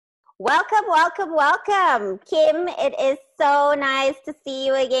Welcome, welcome, welcome. Kim, it is so nice to see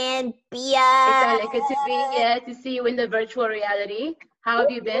you again. It's Bia. Alec, good to be here to see you in the virtual reality. How have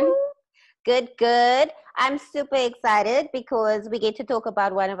you been? Good, good. I'm super excited because we get to talk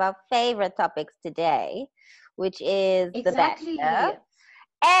about one of our favorite topics today, which is The Exactly. Bachelor.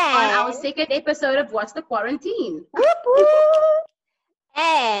 On our And second episode of What's the Quarantine? whoop, whoop.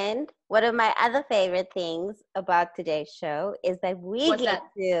 And one of my other favorite things about today's show is that we What's get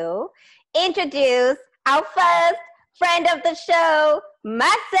that? to introduce our first friend of the show,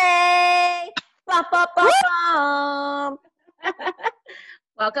 Mase. Bum, bum, bum, bum.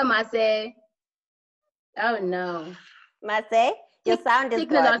 Welcome, Ase. Oh no. Mase, your sound is gone.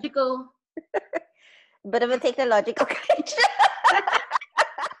 Technological. Bit of a technological glitch.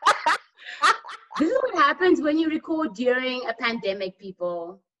 This is what happens when you record during a pandemic,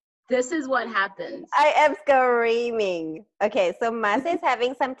 people. This is what happens. I am screaming. Okay, so Mase is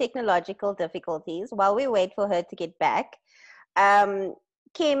having some technological difficulties while we wait for her to get back.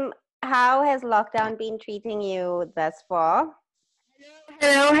 Kim, how has lockdown been treating you thus far?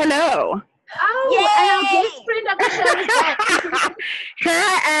 Hello. Oh, and our guest friend of the show is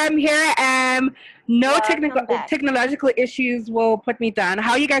back. Here I am. No Welcome back. technological issues will put me down.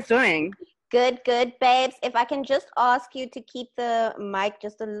 How are you guys doing? Good, good, babes. If I can just ask you to keep the mic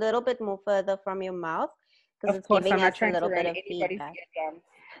just a little bit more further from your mouth, because it's giving us a little bit of feedback.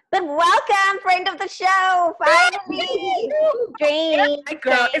 But welcome, friend of the show, finally. Dream. My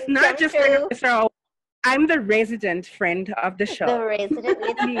girl, it's not just friend of the show. I'm the resident friend of the show. The resident.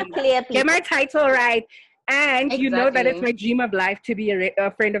 It's clear people. Get my title right. And you know that it's Exactly. my dream of life to be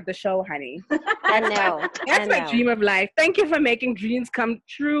a friend of the show, honey. I know. That's my dream of life. Thank you for making dreams come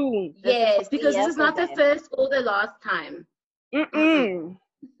true. Yes, because this is not the yesterday. first or the last time. Mm-mm.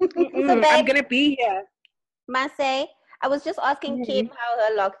 So, I'm babe, going to be here. Mase, I was just asking Kim how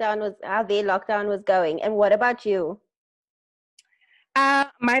their lockdown was going. And what about you?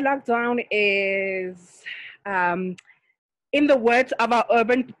 My lockdown is, in the words of our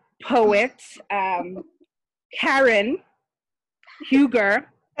urban poet, Karen Huger,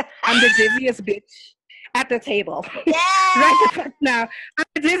 I'm the dizziest bitch at the table. Yeah! Right the fuck now. I'm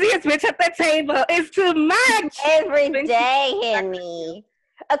the dizziest bitch at the table. It's too much. Every day, Henny.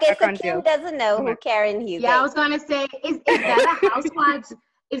 Okay, I so can't Kim deal. doesn't know who Karen Hugo Yeah, I is. was gonna say, is that a housewives?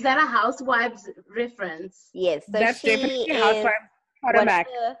 Is that a housewives reference? Yes, so That's she definitely is Housewives one of quarterback.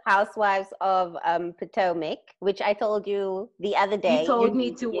 the housewives of Potomac, which I told you the other day. You told me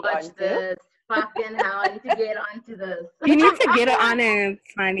need to get watch onto. this. Fucking hell, I need to get onto this. You need to get on it,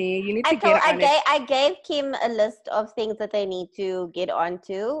 honey. You need to get on it. I gave Kim a list of things that they need to get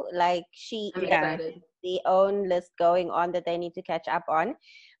onto. Like she I'm has excited. their own list going on that they need to catch up on.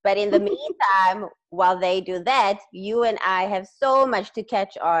 But in the meantime, while they do that, you and I have so much to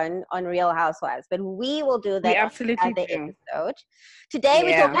catch on Real Housewives. But we will do that We on absolutely another do. episode. Today we're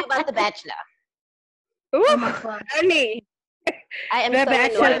Yeah. talking about The Bachelor. Ooh, Oh my God. honey. I am The so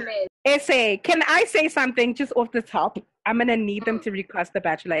Bachelor. What a annoyed. mess. Essay. Can I say something just off the top? I'm gonna need them to recast the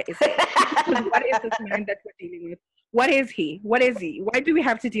Bachelor essay. What is this man that we're dealing with? What is he? What is he? Why do we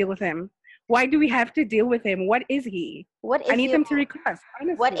have to deal with him? Why do we have to deal with him? What is he? What I is need your them to recast.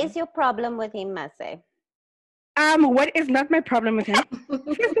 Honestly. What is your problem with him, Mase? What is not my problem with him?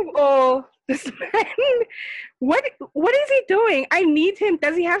 First of all, this man, what is he doing? I need him.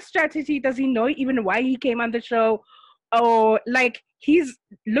 Does he have strategy? Does he know even why he came on the show? Or like he's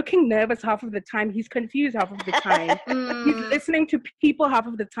looking nervous half of the time. He's confused half of the time. He's listening to people half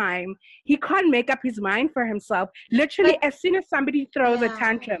of the time. He can't make up his mind for himself. Literally, as soon as somebody throws a Yeah.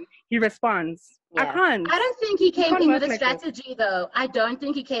 tantrum, he responds. I Yeah. can't. I don't think he came can't in work with a like this. strategy, though. I don't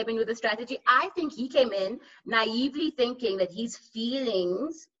think he came in with a strategy. I think he came in naively thinking that his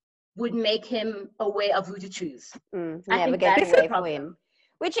feelings would make him aware of who to choose. I Never think get that's the away for problem. him.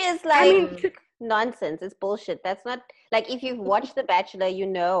 Which is I like mean, nonsense. It's bullshit. That's not like if you've watched The Bachelor, you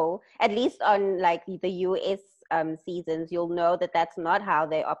know, at least on like the US seasons, you'll know that that's not how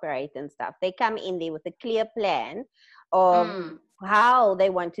they operate and stuff. They come in there with a clear plan of how they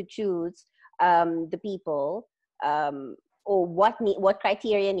want to choose the people, or what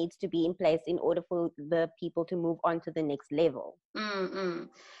criteria needs to be in place in order for the people to move on to the next level.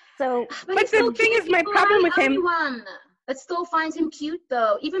 So But But he's still the thing cute, is, my people. problem I'm with the him- only one that still finds him cute,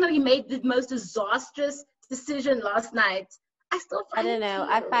 though. Even though he made the most disastrous decision last night, I still I find don't him know.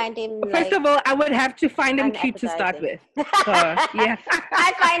 cute. I find him first like of all, I would have to find him cute to start with. unappetizing. So, yeah.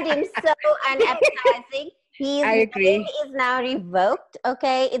 I find him so unappetizing. His I agree. name is now revoked.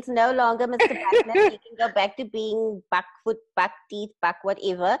 Okay, it's no longer Mr. Bachelor. He can go back to being Buckfoot, Buck Teeth, Buck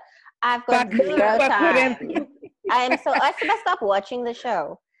whatever. I've got Buck- zero Buck time. whatever. I must stop watching the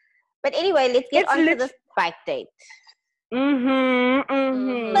show. But anyway, let's get It's on to lit- this bike date.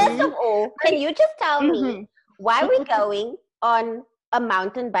 Mm-hmm. First of all, can you just tell me why we're going on a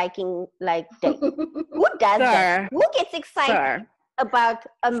mountain biking like date? Who does that? Sir. Who gets excited Sir. about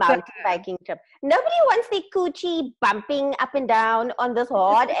a mountain biking trip? Nobody wants their coochie bumping up and down on this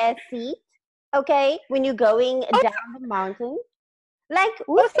hard ass seat. Okay, when you're going down the mountain. Like,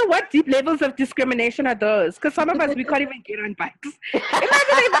 Also, what deep levels of discrimination are those? Because some of us, we can't even get on bikes. Imagine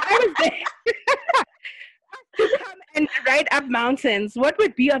if I was there to come and ride up mountains. What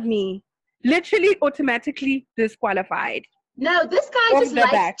would be of me? Literally, automatically disqualified. No, this guy Off just the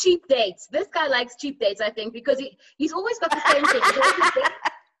likes back. cheap dates. This guy likes cheap dates, I think, because he's always got the same thing.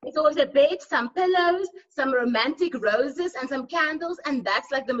 It's always a bed, some pillows, some romantic roses, and some candles, and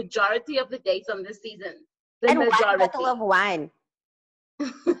that's like the majority of the dates on this season. The and one majority. bottle of wine.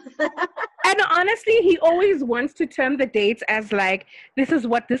 And honestly, he always wants to term the dates as like, this is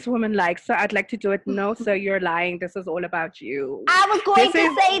what this woman likes, so I'd like to do it. No, sir, you're lying. This is all about you. I was going This to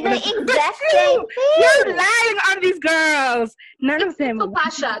is say the all exact about same you. thing. You're lying on these girls. None of Except them. for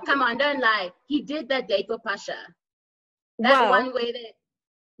Pasha. Come on, don't lie. He did that date for Pasha. That Well, one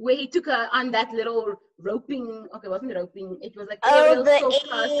where he took her on that little roping. Okay, it wasn't roping. It was like Oh, the silk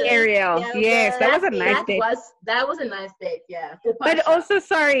castle. Ariel. Yeah, Yes, that was a nice That date. was a nice date, yeah. For But Pasha. also,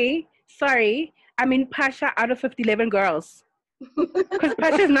 sorry. I mean, Pasha out of 11 girls. Because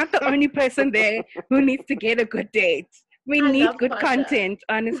Pasha's not the only person there who needs to get a good date. We I need love good Pasha. content,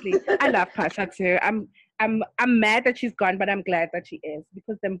 honestly. I love Pasha too. I'm mad that she's gone, but I'm glad that she is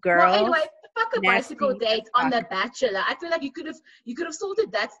because them girls. Well, anyway, fuck a bicycle nasty date as on fuck. The Bachelor. I feel like you could have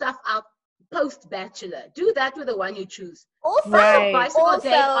sorted that stuff out post Bachelor. Do that with the one you choose. Also, Right. Bicycle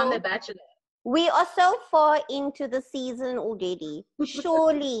date on Also- The Bachelor. we are so far into the season already.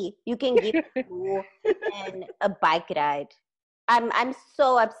 Surely you can give me a bike ride. I'm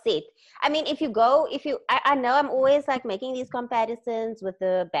so upset. I mean, I know I'm always like making these comparisons with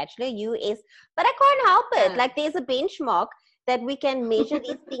the Bachelor US, but I can't help it. Yeah. Like there's a benchmark that we can measure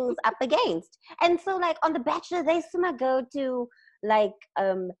these things up against. And so like on the Bachelor, they somehow go to like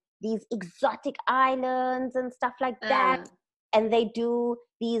these exotic islands and stuff like that. And they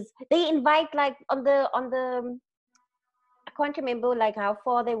invite like on the I can't remember like how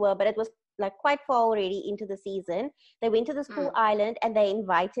far they were, but it was like quite far already into the season. They went to this cool island and they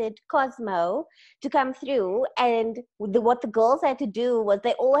invited Cosmo to come through, and what the girls had to do was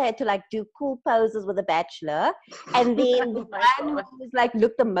they all had to like do cool poses with the Bachelor, and then the Oh my one God. who was like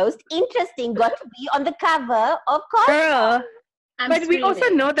looked the most interesting got to be on the cover of Cosmo. Girl, I'm but we also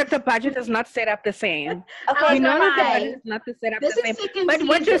screaming. know that the budget is not set up the same. Okay, We know that the fine. budget is not set up This the is same. second But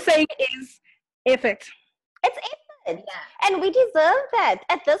what you're season. saying is effort. It's effort. Yeah. And we deserve that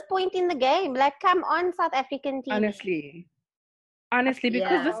at this point in the game. Like, come on, South African team. Honestly, because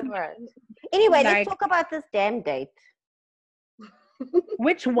Yeah. this Anyway, Like- let's talk about this damn date.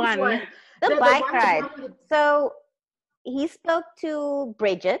 which one? The bike one- ride. So he spoke to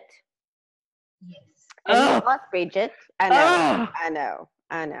Bridget. Yes. And he Ugh. asked Bridget. I know. Ugh.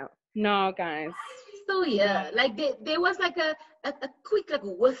 I know. No, guys. Still here. Like there was like a quick like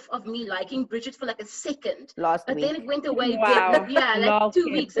whiff of me liking Bridget for like a second. Last But then week. it went away. Wow. Yeah, like Love 2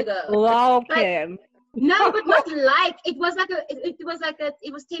 him. weeks ago. Love Like- him. No, but not like it was like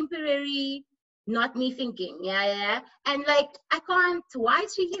it was temporary, not me thinking. Yeah. And like I can't. Why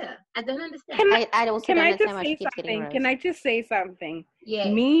is she here? I don't understand. I also Can don't I understand just why say she keeps getting something? Can I just say something? Yeah.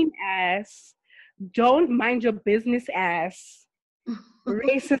 Mean ass, don't mind your business ass,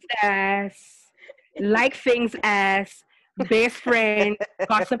 racist ass, like things ass, best friend,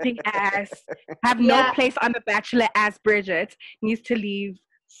 gossiping ass, have no Yeah. place on The Bachelor as Bridget, needs to leave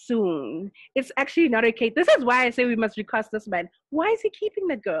soon. It's actually not okay. This is why I say we must recast this man. Why is he keeping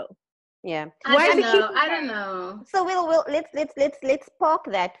the girl? Yeah. Why is he keeping I her? don't know. So let's park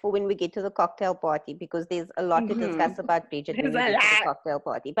that for when we get to the cocktail party, because there's a lot to Mhm. discuss about Bridget when There's we a get to the lot. cocktail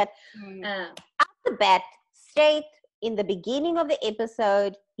party. But Uh, the bat straight in the beginning of the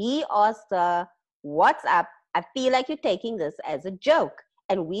episode, he asked her, "What's up? I feel like you're taking this as a joke."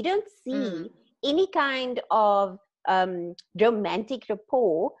 And we don't see any kind of romantic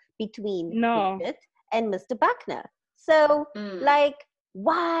rapport between No. Bridget and Mr. Buckner. So, like,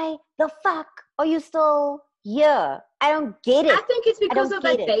 why the fuck are you still here? I don't get it. I think it's because don't of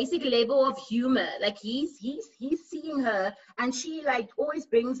that get it. basic level of humor. Like he's seeing her, and she like always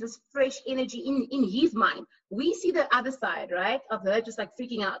brings this fresh energy in his mind. We see the other side, right, of her just like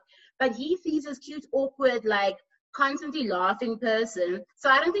freaking out, but he sees this cute, awkward, like constantly laughing person. So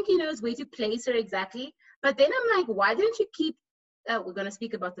I don't think he knows where to place her exactly. But then I'm like, why didn't you keep? We're gonna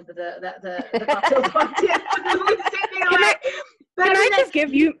speak about the cocktail party. Can I just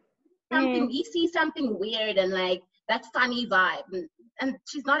give you something, he sees something weird and like that funny vibe. And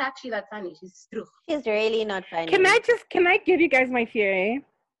she's not actually that funny. She's true. She's really not funny. Can I give you guys my theory?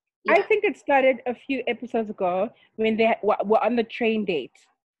 Yeah. I think it started a few episodes ago when they were on the train date,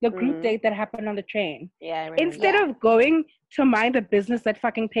 the group date that happened on the train. Yeah, I remember. Instead of going to mind the business that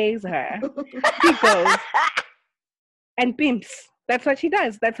fucking pays her, she goes and pimps. That's what she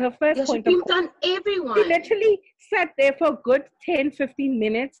does. That's her first point. She pimps on everyone. She literally sat there for a good 10, 15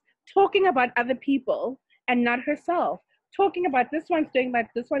 minutes talking about other people and not herself. Talking about this one's doing that,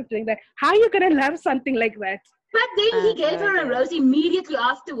 this one's doing that. How are you going to love something like that? But then he gave her a rose immediately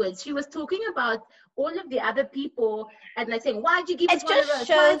afterwards. She was talking about all of the other people and like saying, why'd you give this one a rose?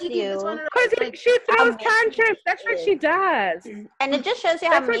 Why'd you give this one a rose? Because she throws tantrums. That's what she does. And it just shows you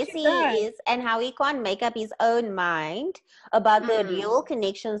how messy he is and how he can't make up his own mind about the real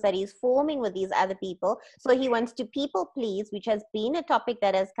connections that he's forming with these other people. So he wants to people please, which has been a topic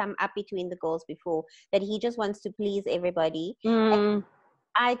that has come up between the girls before, that he just wants to please everybody. And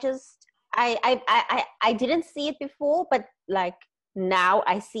I didn't see it before, but like now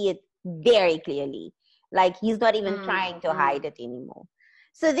I see it very clearly. Like he's not even trying to hide it anymore.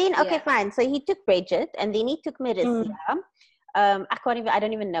 So then, fine. So he took Bridget and then he took Marissa. I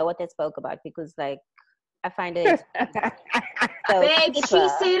don't even know what they spoke about because like I find it so babe, she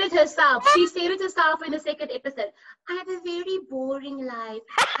said it herself. She said it herself in the second episode. I have a very boring life.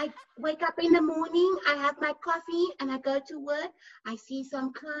 I wake up in the morning, I have my coffee, and I go to work. I see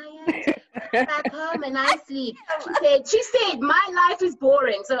some clients, back home, and I sleep. She said, my life is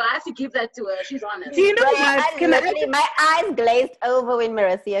boring, so I have to give that to her. She's honest. Do you know what? My eyes glazed over when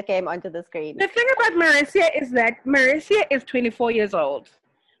Marissa came onto the screen. The thing about Marissa is that Marissa is 24 years old.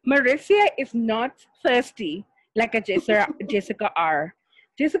 Marissa is not thirsty like a Jessica R.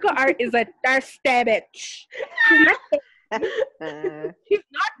 Jessica R is a thirsty bitch. She's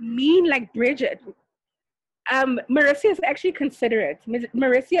not mean like Bridget. Marissa is actually considerate.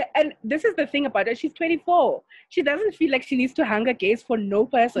 Marissa, and this is the thing about her, she's 24. She doesn't feel like she needs to Hunger Games for no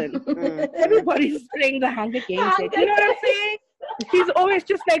person. Everybody's playing the Hunger Games. You know what I'm saying? She's always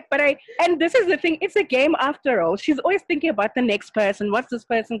just like, and this is the thing, it's a game after all. She's always thinking about the next person. What's this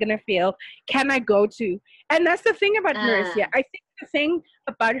person going to feel? Can I go to? And that's the thing about Marissa. I think the thing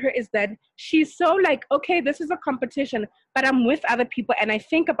about her is that she's so like, okay, this is a competition, but I'm with other people and I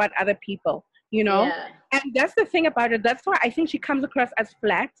think about other people, you know? Yeah. And that's the thing about her. That's why I think she comes across as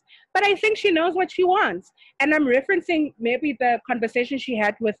flat, but I think she knows what she wants. And I'm referencing maybe the conversation she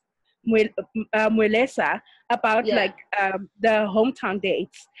had with Mulesa about like the hometown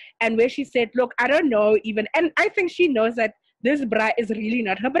dates, and where she said, look, I don't know even, and I think she knows that this bra is really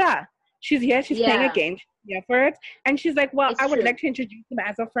not her bra. She's here, she's playing a game, she's here for it, and she's like, well, I would like to introduce him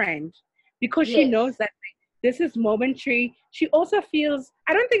as a friend, because she knows that this is momentary. She also feels,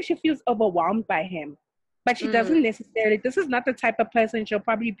 I don't think she feels overwhelmed by him, but she doesn't necessarily, this is not the type of person she'll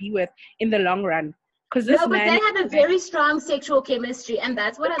probably be with in the long run. But they have a very strong sexual chemistry, and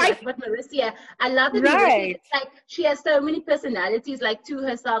that's what I like about Marissa. I love that Marissa, it's like she has so many personalities, like to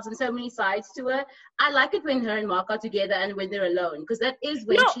herself, and so many sides to her. I like it when her and Mark are together and when they're alone, because that is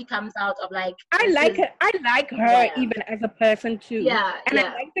when she comes out of like. I like her even as a person too. Yeah, and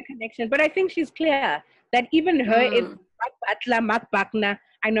I like the connection, but I think she's clear that even her is Mark Bakna.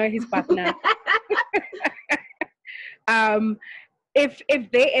 I know he's Bakna. If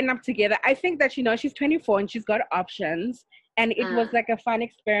they end up together, I think that, you know, she's 24 and she's got options, and it was like a fun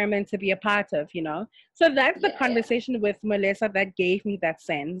experiment to be a part of, you know. So that's the conversation with Melissa that gave me that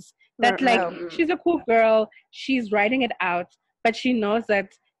sense that she's a cool girl, she's writing it out, but she knows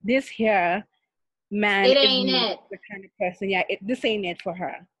that this here man it ain't it. The kind of person, this ain't it for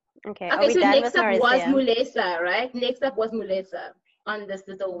her. Okay, so next up was Mulesa, right? Next up was Mulesa on this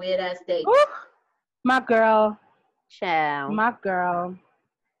little weird ass date. Ooh, my girl. Child. My girl.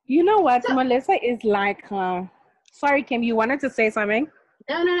 You know what? So, Melissa is like, sorry, Kim, you wanted to say something?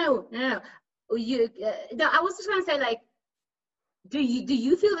 No. You, no, I was just going to say, like, do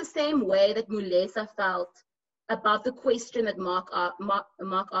you feel the same way that Mulesa felt about the question that Mark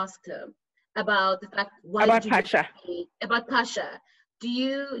asked her about the fact about Pasha? About Pasha. Do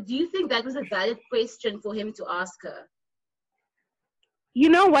you think that was a valid question for him to ask her? You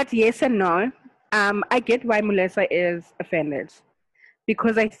know what? Yes and no. I get why Melissa is offended,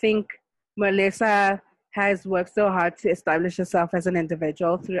 because I think Melissa has worked so hard to establish herself as an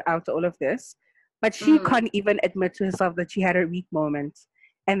individual throughout all of this, but she can't even admit to herself that she had a weak moment,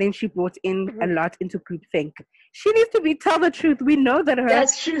 and then she brought in a lot into groupthink. She needs to tell the truth. We know that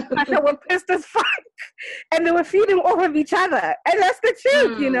that's true. Pasha were pissed as fuck, and they were feeding off of each other, and that's the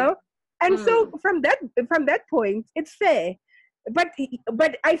truth, you know. And so from that point, it's fair. but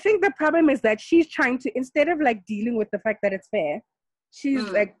I think the problem is that she's trying to, instead of like dealing with the fact that it's fair, she's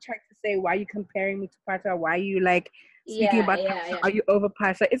like trying to say, why are you comparing me to Pata? Why are you like speaking about Pata? Are you over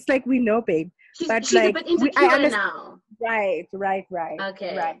Pata? It's like, we know, babe. She's like, a bit insecure now. Right.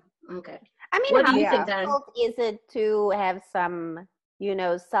 Okay. Right. Okay. I mean, What how do you think, difficult is it to have some,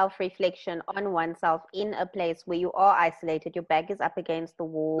 self-reflection on oneself in a place where you are isolated, your back is up against the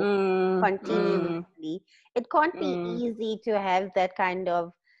wall continuously? It can't be easy to have that kind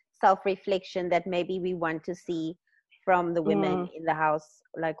of self-reflection that maybe we want to see from the women in the house,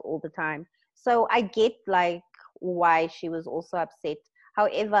 like, all the time. So I get, like, why she was also upset.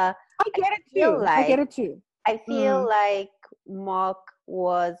 However, I get it too. I feel like Mark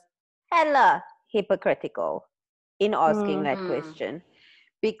was hella hypocritical in asking that question,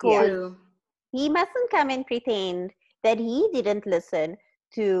 because he mustn't come and pretend that he didn't listen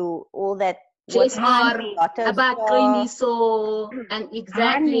to all that JSR about Kriniso and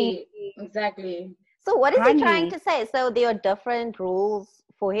exactly. So what is he trying to say? So there are different rules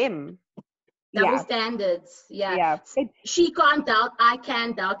for him. Double standards. Yeah. She can't doubt. I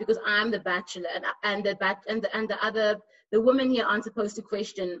can doubt because I'm the bachelor, and the women here aren't supposed to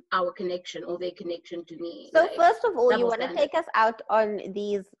question our connection or their connection to me. So first of all, you want to take us out on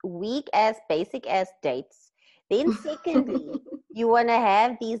these weak ass, basic ass dates. Then secondly, you want to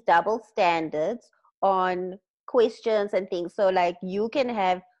have these double standards on questions and things. So like you can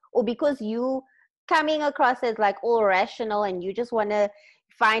have, or because you coming across as like all rational and you just want to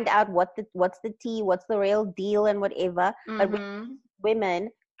find out what's the tea, what's the real deal and whatever. But when women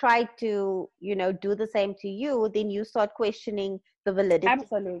try to, do the same to you, then you start questioning the validity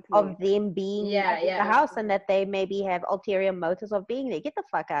of them being in the house and that they maybe have ulterior motives of being there. Get the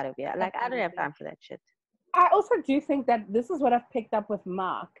fuck out of here. Like, I don't have time for that shit. I also do think that this is what I've picked up with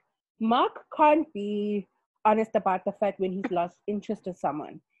Mark. Mark can't be honest about the fact when he's lost interest in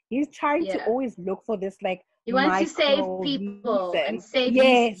someone. He's trying to always look for this, like, he wants to save people and save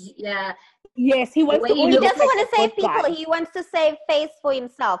Yes, he wants to. He doesn't want to save people. He wants to save face for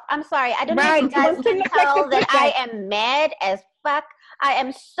himself. I'm sorry. I don't know if you guys can tell that I am mad as fuck. I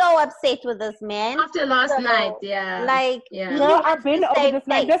am so upset with this man. After last night, No, I've been over this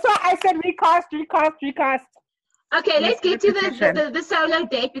night. That's why I said recast. Okay, let's get to the solo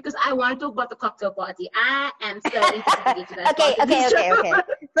date because I want to talk about the cocktail party. I am so interested to get to that. Okay.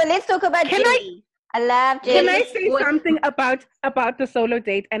 So let's talk about Jilly. I love Jillian. Can I say something about the solo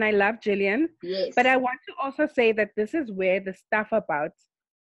date? And I love Jillian. Yes. But I want to also say that this is where the stuff about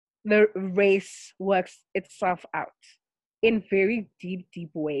the race works itself out in very deep, deep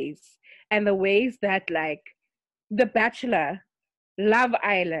ways. And the ways that, like, The Bachelor, Love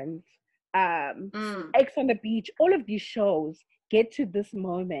Island, Ex on the Beach, all of these shows get to this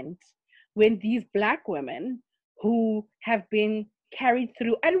moment when these Black women who have been carried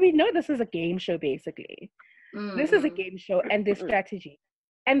through, and we know this is a game show basically. This is a game show and their strategy.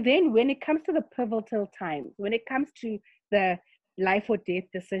 And then when it comes to the pivotal times, when it comes to the life or death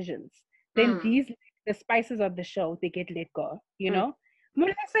decisions, then the spices of the show, they get let go, you know?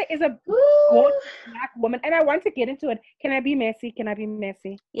 Melissa is a gorgeous Black woman, and I want to get into it. Can I be messy?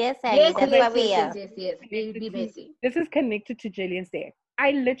 Yes, that's why we are. Yes. Be messy. This is connected to Jillian's day.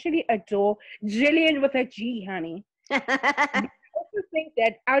 I literally adore Jillian with a G, honey. I also think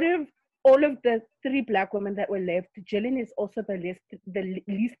that out of all of the 3 Black women that were left, Jillian is also the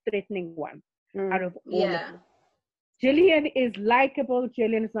least threatening one out of all of them. Jillian is likable.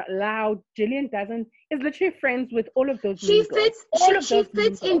 Jillian is not loud. Jillian is literally friends with all of those. She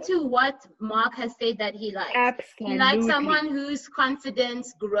fits into what Mark has said that he likes. Absolutely. He likes someone whose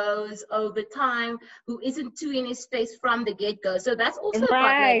confidence grows over time, who isn't too in his face from the get-go. So that's also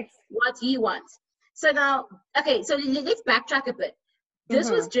what he wants. So now, okay, so let's backtrack a bit. This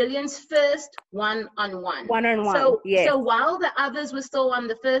was Jillian's first one-on-one. So while the others were still on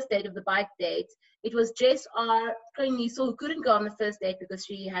the first date of the bike date, it was Jess R. Kriniso who couldn't go on the first date because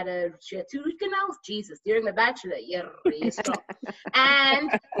she had 2 root canals. Jesus, during The Bachelor, really strong.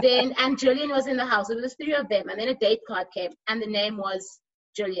 and Jillian was in the house. It was 3 of them, and then a date card came, and the name was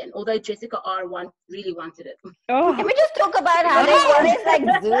Jillian. Although Jessica R. really wanted it. Can we just talk about how they always like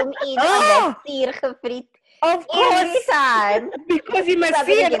zoom in on that siergefried? Of course, every time. Because you must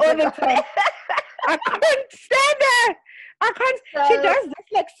see it all the time. I can't stand her. She does this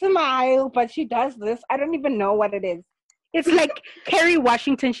like smile, but she does this. I don't even know what it is. It's like Kerry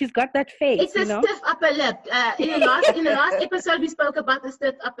Washington. She's got that face. It's a stiff upper lip. In the last episode, we spoke about the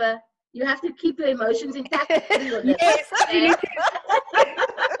stiff upper. You have to keep your emotions intact. Yes. And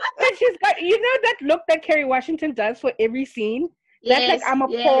she's got, that look that Kerry Washington does for every scene. That's like, I'm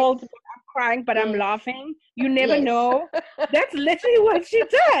appalled. I'm crying, but I'm Yes. laughing. You never Yes. know. That's literally what she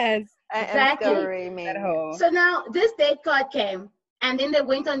does. I am Exactly. That screaming. hoe. So now this date card came, and then they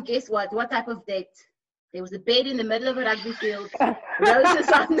went on. Guess what? What type of date? There was a bed in the middle of a rugby field, roses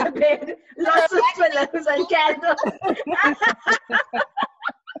on the bed, lots of pillows and candles.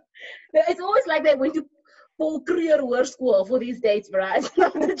 It's always like they went to full career war school for these dates, right? It's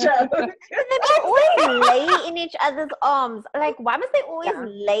not a joke. And they always lay in each other's arms. Like, why must they always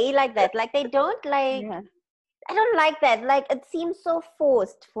lay like that? Like, they don't like. Yeah. I don't like that. Like, it seems so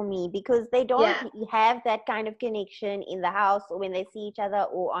forced for me because they don't have that kind of connection in the house or when they see each other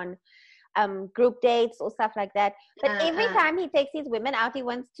or on group dates or stuff like that. But every time he takes these women out, he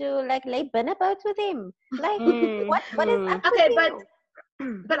wants to like lay dinner boats with him. Like, what is up Okay, with you?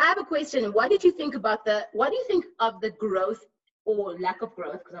 but I have a question. What do you think of the growth or lack of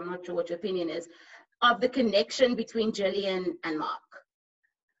growth, because I'm not sure what your opinion is, of the connection between Jillian and Mark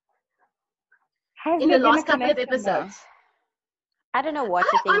in the last couple of episodes? I don't know what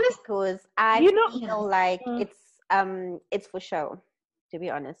to think because I feel like it's for show, to be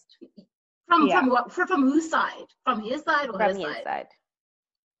honest. From whose side? From his side or From her his side?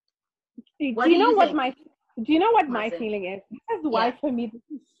 Do you know what my feeling is? This is why for me this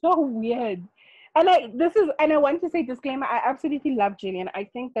is so weird. And I want to say disclaimer, I absolutely love Jillian. I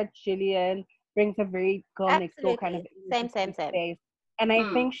think that Jillian brings a very girl next door kind of same. space. And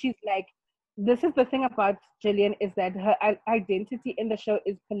I think she's like, this is the thing about Jillian is that her identity in the show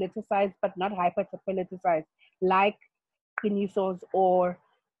is politicized, but not hyper politicized, like Keniso's or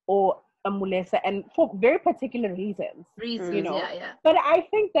Mulesa, and for very particular reasons. You know? Yeah. But I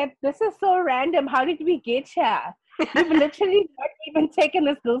think that this is so random. How did we get here? You've literally not even taken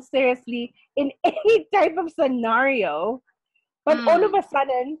this girl seriously in any type of scenario. But all of a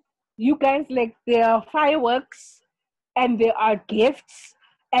sudden, you guys, like, there are fireworks and there are gifts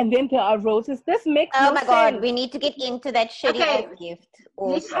and then there are roses. This makes no sense. Oh my God, we need to get into that shitty gift.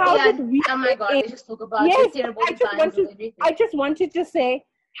 Oh my God, let's just talk about the terrible designs and everything. I just wanted to say,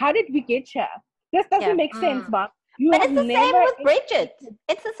 how did we get here? This doesn't make sense, Mark. But it's the same with Bridget.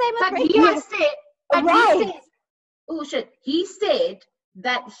 It's the same with Bridget. He said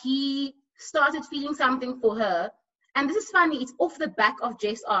that he started feeling something for her. And this is funny, it's off the back of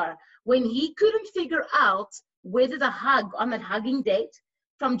Jess R. When he couldn't figure out whether the hug on that hugging date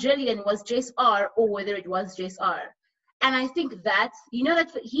from Jillian was Jess R or whether it was Jess R. And I think that,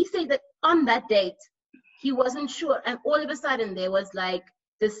 that he said that on that date, he wasn't sure. And all of a sudden there was like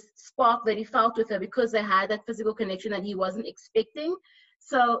this spark that he felt with her because they had that physical connection that he wasn't expecting.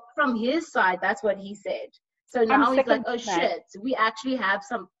 So from his side, that's what he said. So now he's like, oh shit, we actually have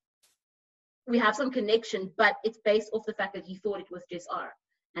some connection, but it's based off the fact that he thought it was Jess R.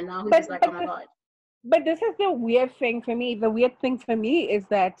 And now he's like, oh my God. But this is the weird thing for me. The weird thing for me is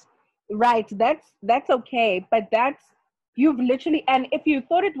that, right, that's okay, but you've literally, and if you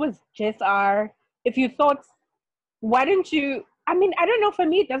thought it was Jess R, if you thought, why didn't you, I mean, I don't know, for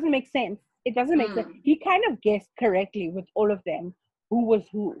me, it doesn't make sense. It doesn't make sense. He kind of guessed correctly with all of them, who was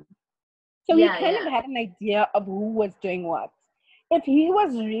who. So he kind of had an idea of who was doing what. If he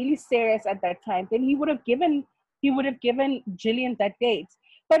was really serious at that time, then he would have given Jillian that date.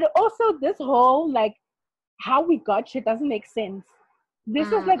 But also this whole, like, how we got shit doesn't make sense.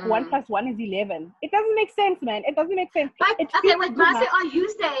 This is like 1 + 1 is 11. It doesn't make sense, man. It doesn't make sense. But, okay, wait, Marcia, are you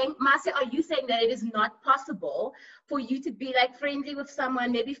saying that it is not possible for you to be like friendly with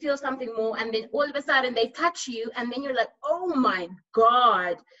someone, maybe feel something more, and then all of a sudden they touch you, and then you're like, oh my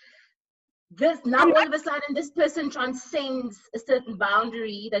God. All of a sudden this person transcends a certain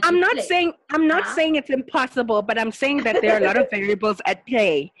boundary that I'm not saying it's impossible, but I'm saying that there are a lot of variables at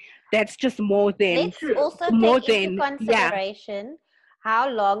play. That's just more than let's also take into consideration how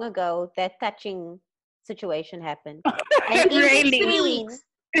long ago that touching situation happened. And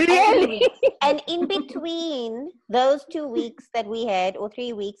and in between those 2 weeks that we had, or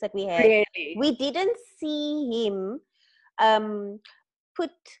 3 weeks that we had, we didn't see him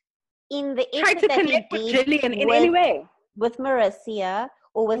put in the effort that he did with Jillian in any way. With Marissa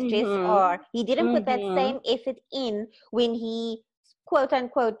or with Jess R. He didn't put that same effort in when he quote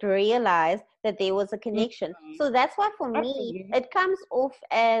unquote realized that there was a connection. So that's why for me it comes off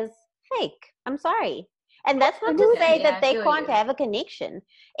as fake. I'm sorry. And that's not to say that they can't have a connection.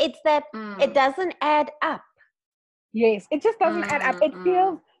 It's that it doesn't add up. Yes, it just doesn't add up. It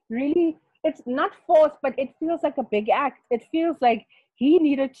feels really, it's not forced, but it feels like a big act. It feels like he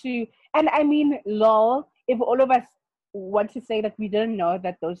needed to, and I mean, lol, if all of us want to say that we didn't know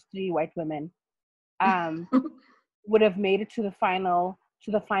that those 3 white women would have made it to the final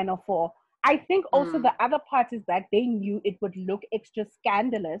 4. I think also the other part is that they knew it would look extra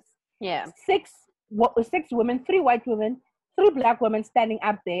scandalous Yeah. Six women, 3 white women, 3 black women standing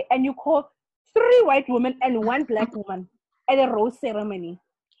up there, and you call 3 white women and 1 black woman at a rose ceremony.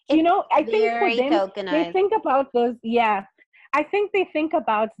 You know, I think for them, they think about those. Yeah, I think they think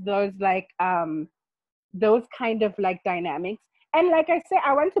about those like those kind of like dynamics. And like I say,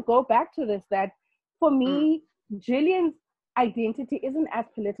 I want to go back to this, that for me, Jillian's identity isn't as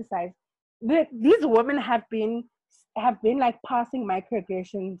politicized. These women have been like passing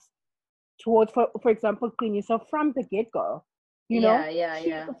microaggressions towards, for example, Queenie. So from the get-go, you know,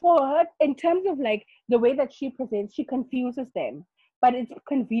 for her, in terms of like the way that she presents, she confuses them. But it's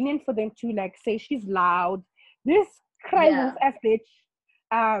convenient for them to like say she's loud. This cry wolf ass bitch,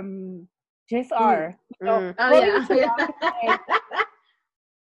 Jess R. You know,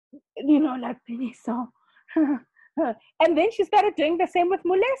 you know, like Penny. So, and then she started doing the same with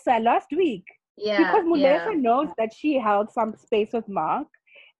Mulesa last week. Yeah, because Mulesa knows that she held some space with Mark.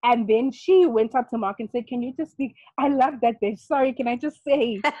 And then she went up to Mark and said, "Can you just speak? I love that bitch. Sorry, can I just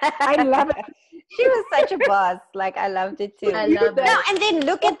say, I love it." She was such a boss. Like, I loved it too. I love it. No, and then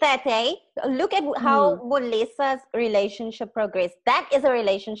look at that, eh? Look at how Molesa's relationship progressed. That is a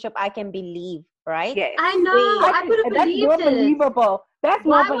relationship I can believe, right? Yes. I know. I could have believed it. That's more believable. That's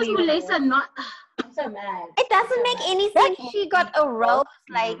more believable. Why was Mulesa not? I'm so mad. It doesn't make any sense. She got a rose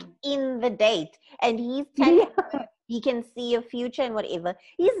like in the date, and he's telling her he can see a future and whatever.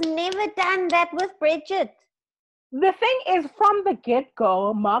 He's never done that with Bridget. The thing is, from the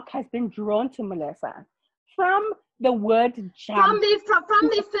get-go, Mark has been drawn to Mulesa. From the word jump. From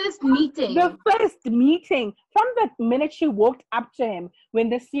the first meeting. The first meeting. From the minute she walked up to him when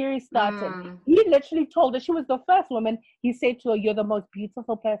the series started. He literally told her, she was the first woman, he said to her, "You're the most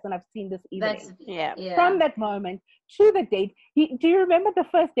beautiful person I've seen this evening." From that moment to the date. Do you remember the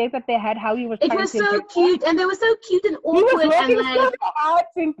first date that they had, how he was It was so cute, and they were so cute and awkward. He was working and like, so hard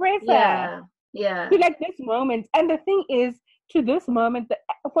to impress her. Yeah. To like this moment. And the thing is, to this moment,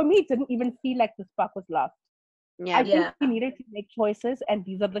 for me, it didn't even feel like the spark was lost. I think he needed to make choices, and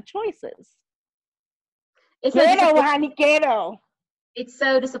these are the choices. Ghetto. It's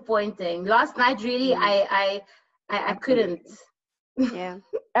so disappointing. Last night, really, I couldn't. Yeah,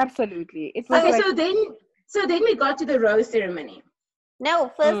 absolutely. It was okay, so then we got to the rose ceremony.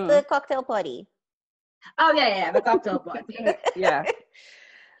 No, first the cocktail party. Oh yeah, the cocktail party. Yeah.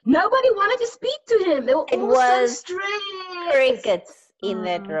 Nobody wanted to speak to him. They were all so strange. Crickets in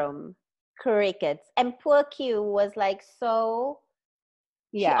that room. Crickets. And poor Q was like so.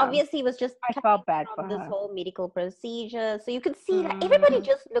 Yeah. She obviously was just. I felt bad for this her. whole medical procedure. So you could see that everybody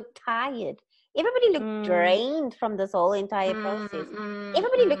just looked tired. Everybody looked drained from this whole entire process.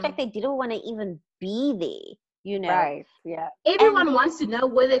 Everybody looked like they didn't want to even be there. You know. Right. Yeah. Everyone wants to know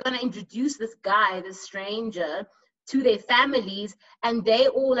where they're going to introduce this guy, this stranger, to their families, and they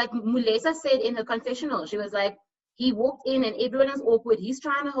all, like Mulesa said in her confessional, she was like, he walked in and everyone is awkward, he's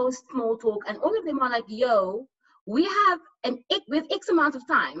trying to host small talk, and all of them are like, yo, we have X amount of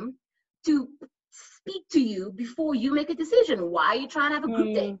time to speak to you before you make a decision. Why are you trying to have a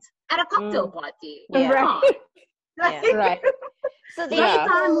group date at a cocktail party? Right. Right. So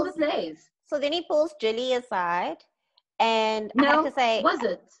then he pulls Jilly aside, and I have to say, was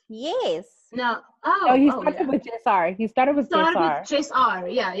it? Yes. No. He started with Jess R. He started with Jess R. With Jess R.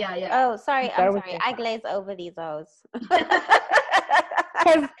 Yeah. Oh, sorry. I'm sorry. I glaze over these hoes.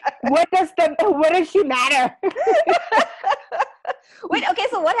 Because what does she matter? Wait, okay,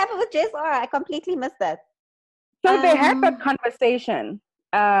 so what happened with Jess R? I completely missed that. So they had that conversation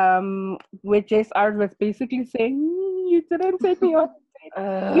where Jess R was basically saying, you didn't take me on.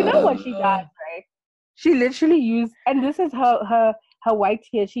 You know what she does, right? She literally used, and this is her white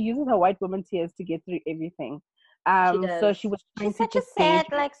tears. She uses her white woman tears to get through everything. So she was trying to such a sad,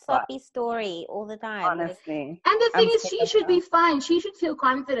 like, soppy story all the time. Honestly. And the thing is, she should be fine. She should feel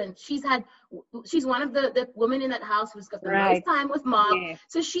confident. She's one of the women in that house who's got the most time with Mark. Yeah.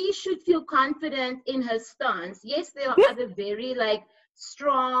 So she should feel confident in her stance. Yes, there are other very, like,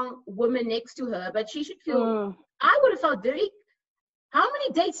 strong women next to her, but she should feel, I would have felt very, how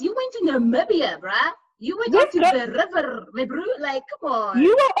many dates? You went to Namibia, bruh. You went to the river, my bro. Like, come on. You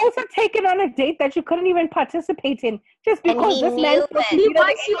were also taken on a date that you couldn't even participate in just because this man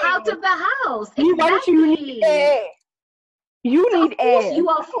wants you out of the house. He wants you need air. You need air. You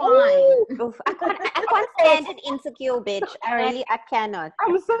are fine. Oof, I can't stand an insecure bitch. I cannot.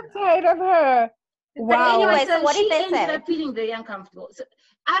 I'm so tired of her. Wow. But anyway, so what did they say? She ended up feeling very uncomfortable. So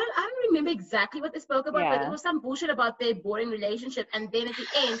I don't remember exactly what they spoke about, but it was some bullshit about their boring relationship. And then at the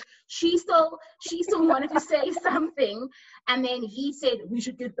end, she still wanted to say something. And then he said, we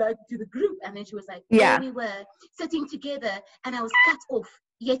should get back to the group. And then she was like, we were sitting together and I was cut off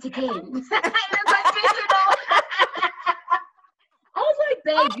yet again. In the confessional. I was like,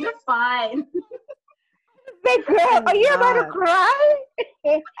 babe, you're fine. Big girl, are you about to cry?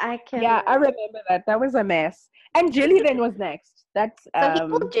 I can. Yeah, I remember that. That was a mess. And Jilly then was next. That's So he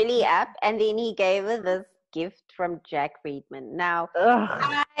pulled Julie up, and then he gave her this gift from Jack Friedman. Now, ugh.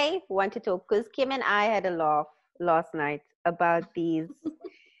 I want to talk because Kim and I had a laugh last night about these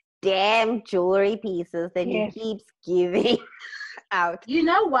damn jewelry pieces that Yes. he keeps giving out. You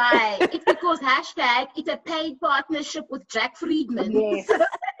know why? It's because hashtag it's a paid partnership with Jack Friedman. Yes.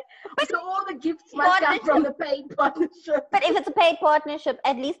 So all the gifts must come from the paid partnership. But if it's a paid partnership,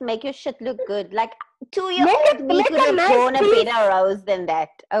 at least make your shit look good. Like Make 2-year-old me a could have nice drawn a piece. better rose than that.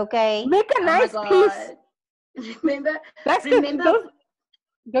 Okay. Make a Oh nice my piece. God. Remember That's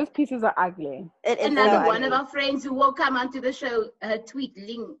those pieces are ugly. It's another so one of ugly. our friends who will come onto the show tweet,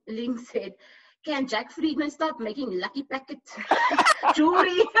 Ling said, can Jack Friedman stop making lucky packet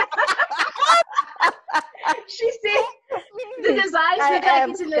jewelry? She said the designs look like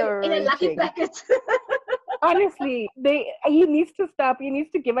it's in a lucky screeching. packet. Honestly, he needs to stop. He needs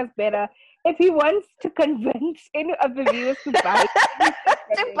to give us better. If he wants to convince any of the viewers to buy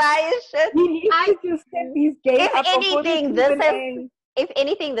To buy a shit. he needs to just set these games If up before anything, the this season has- ends. If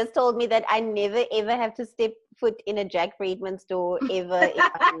anything, this told me that I never ever have to step foot in a Jack Friedman store ever in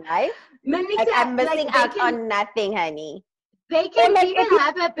my life. Like, I'm missing out on nothing, honey. They can like, even if you-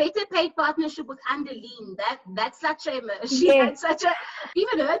 have a better paid partnership with Andeline. That's such a she Yes. had such a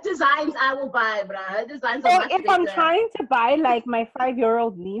even her designs I will buy, bruh. Her designs are Or much if I'm better. trying to buy like my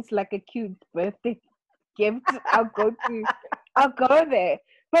 5-year-old niece like a cute birthday gift, I'll go there.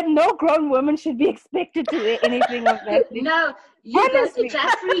 But no grown woman should be expected to wear anything of that. No, you Honestly. go to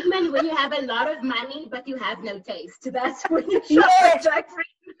Jack Friedman when you have a lot of money, but you have no taste. That's when you shop Yes. at Jack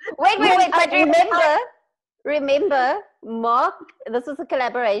Friedman. Wait, but I- remember, Mark, this is a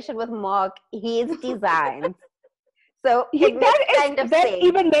collaboration with Mark, his designs. So it makes kind of that sense.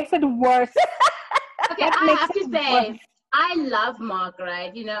 even makes it worse. Okay, That I makes have to it say, worse. I love Mark,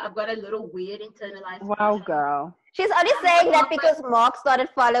 right? You know, I've got a little weird internalized. Wow, girl. She's only saying that because Mark started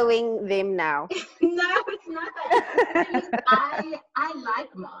following them now. No, it's not that. I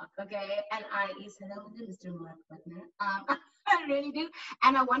like Mark, okay, and he's hello, Mr. Mark Butner. I really do,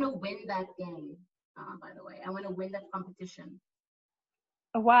 and I want to win that game. By the way, I want to win that competition.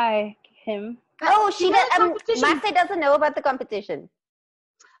 Why him? Oh, she You know did. the competition? Mase doesn't know about the competition.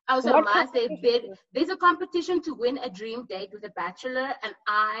 Oh, so What Mars, competition? there's a competition to win a dream date with a bachelor, and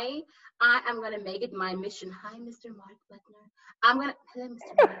I am gonna make it my mission. Hi, Mr. Mark Butner. Hello,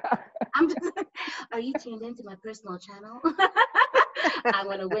 Mr. Mark. I'm just, are you tuned into my personal channel? I'm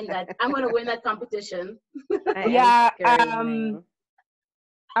gonna win that. I'm gonna win that competition. I am Yeah, screaming.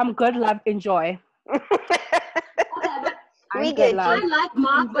 I'm good, love, enjoy. We I'm get good, I love. like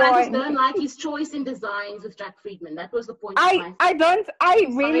Mark, but I just Enjoy. don't like his choice in designs with Jack Friedman. That was the point. of my I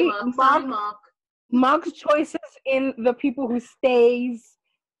really, Sorry, Mark. Mark's choices in the people who stays,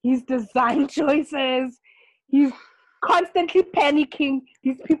 his design choices, he's constantly panicking,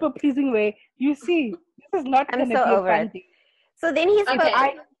 his people pleasing way. You see, this is not I'm going to so be a over fun it. day. So then he spoke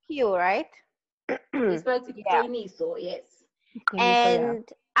Okay. to Q, right? We spoke to Yeah. Tony, so yes. And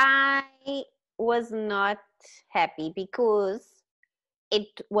I was not happy because it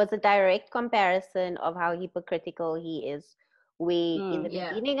was a direct comparison of how hypocritical he is. In the yeah.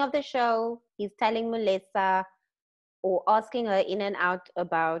 beginning of the show, he's telling Melissa or asking her in and out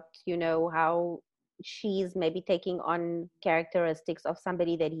about, how she's maybe taking on characteristics of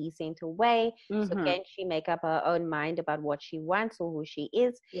somebody that he sent away. So can she make up her own mind about what she wants or who she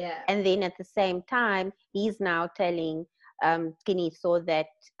is? Yeah. And then at the same time, he's now telling Keniso that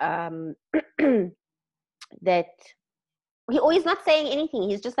that he's not saying anything.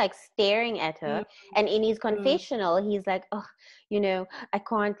 He's just like staring at her. And in his confessional, he's like, oh, I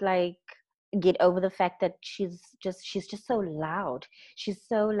can't like get over the fact that she's just so loud. She's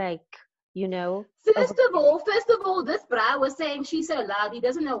so like, First of all, this bra was saying she's so loud. He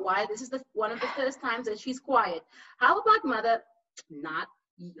doesn't know why. This is one of the first times that she's quiet. How about mother? Not.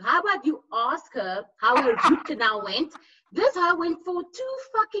 How about you ask her how her root canal went? This her went for 2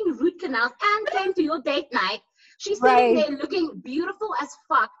 fucking root canals and came to your date night. She's sitting there looking beautiful as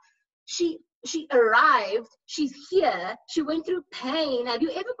fuck. She arrived. She's here. She went through pain. Have you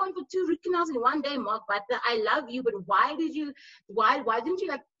ever gone for 2 root canals in one day, Mark Butler? I love you, but why didn't you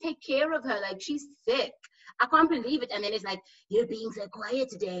like take care of her? Like, she's sick. I can't believe it. And then it's like, you're being so quiet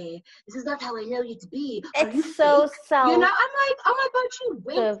today. This is not how I know you to be. Are you it's so fake? self I'm like, oh my God, she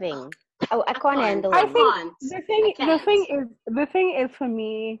went. serving. Oh, I can't handle I it. think the can't. thing is for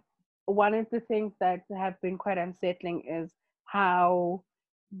me, one of the things that have been quite unsettling is how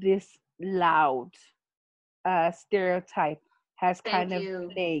this loud stereotype has kind of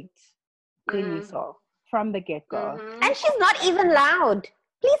plagued Qiniso from the get-go. And she's not even loud.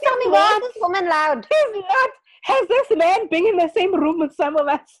 Please tell me, why is this woman loud? She's not. Has this man been in the same room with some of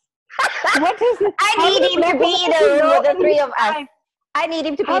us? What is it? I need him to be in a room with the three of us. I need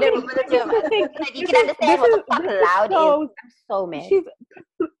him to be in a room with the three of us. So that you can understand what the fuck loud is. I'm so mad.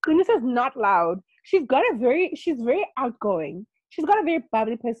 Qiniso's not loud. She's very outgoing. She's got a very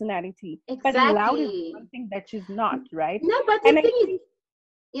bubbly personality. Exactly. But loud is something that she's not, right? No, but the thing is...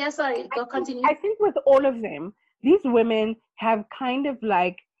 Yeah, sorry. Go continue. I think with all of them, these women have kind of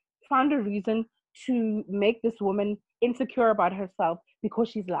like found a reason to make this woman insecure about herself because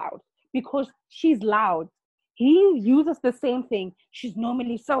she's loud. Because she's loud. He uses the same thing. She's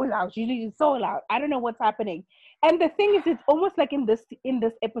normally so loud. She's so loud. I don't know what's happening. And the thing is, it's almost like in this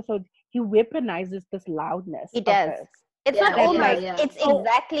episode, he weaponizes this loudness. He does. It's not almost. It's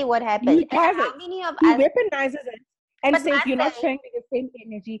exactly what happened. How many of us? He weaponizes it and says, "You're not showing me the same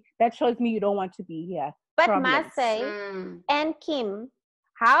energy. That shows me you don't want to be here." But Masay and Kim,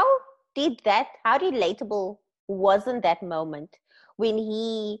 how relatable wasn't that moment when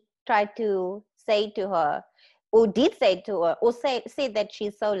he tried to say to her, or did say to her, or say that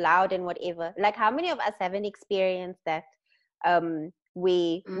she's so loud and whatever? Like, how many of us haven't experienced that?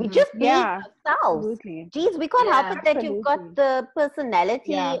 We just be ourselves. Absolutely. Geez, we can't help it that you've got the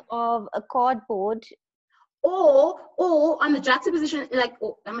personality of a cardboard. Or on the juxtaposition, like,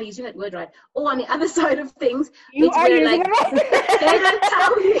 am I using that word right? Or on the other side of things, you are using like, they don't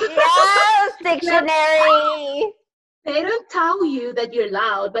tell you. Yes, dictionary. They don't tell you that you're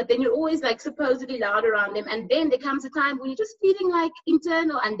loud, but then you're always like supposedly loud around them. And then there comes a time when you're just feeling like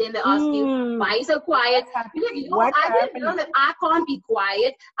internal, and then they ask you, why are you so quiet? You're like, I didn't know that I can't be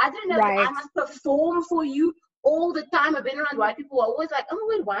quiet. I didn't know that I must perform for you all the time. I've been around white people who are always like, oh,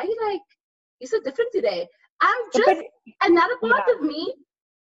 wait, why are you like, you're so different today? I'm just another part of me.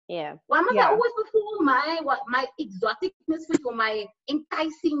 Yeah. Why must I always perform my exoticness for you, or my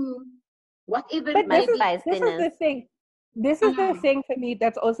enticing whatever? But this is the thing. This is the thing for me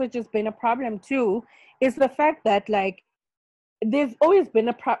that's also just been a problem too, is the fact that like there's always been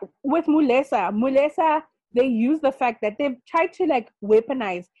a problem with Mulesa. Mulesa, they use the fact that they've tried to like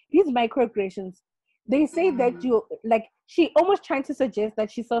weaponize these microaggressions. They say that you like, she almost trying to suggest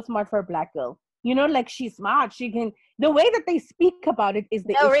that she's so smart for a black girl. You know, like she's smart. She can. The way that they speak about it is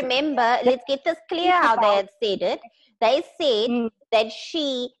the issue. Remember, let's get this clear how they had said it. They said that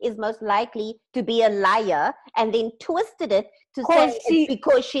she is most likely to be a liar, and then twisted it to say it's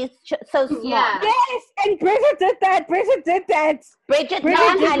because she's so smart. Yeah. Yes, and Bridget did that. Bridget said that.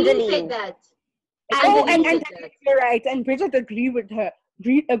 You're right. And Bridget agreed with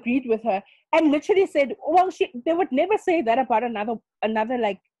her, and literally said, "Well, they would never say that about another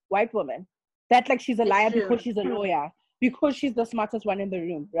like white woman. That like she's a liar because she's a lawyer, because she's the smartest one in the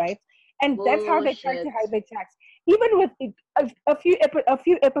room, right?" And that's how they try to hide their tracks. Even with a few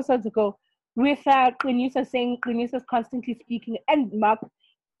episodes ago, with Qiniso saying Qiniso's constantly speaking, and Mark,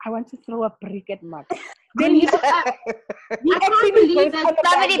 I want to throw a brick at Mark. Then I can't believe that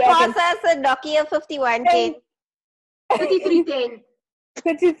somebody pass us a Nokia 5110. 3310.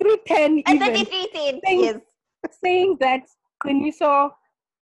 3310 even. 3310, yes. Saying that Qiniso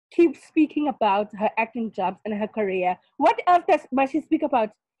keeps speaking about her acting jobs and her career. What else must she speak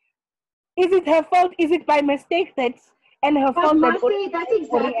about? Is it her fault? Is it by mistake that's her fault? That's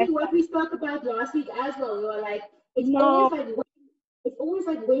exactly what we spoke about last week as well. We were like, it's always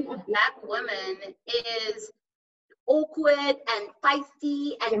like when a black woman is awkward and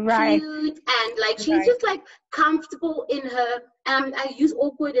feisty and cute, and like she's just like comfortable in her. I use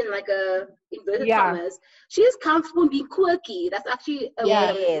awkward in like a inverted commas. She's comfortable in being quirky. That's actually a word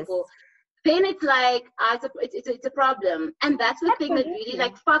of people. Then it's like it's a problem, and that's the thing that really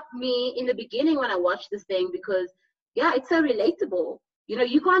like fucked me in the beginning when I watched this thing, because it's so relatable. You know,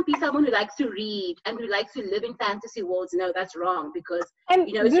 you can't be someone who likes to read and who likes to live in fantasy worlds. No, that's wrong, because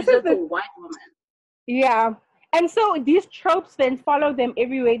it's just a white woman. Yeah. And so these tropes then follow them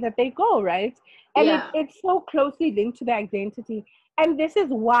every way that they go, right? And it's so closely linked to their identity. And this is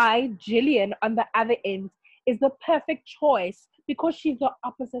why Jillian on the other end is the perfect choice, because she's the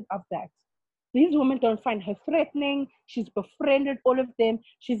opposite of that. These women don't find her threatening. She's befriended all of them.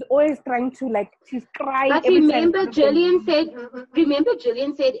 She's always trying to she's crying. But remember Jillian said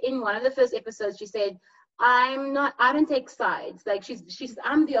in one of the first episodes, she said, I don't take sides. Like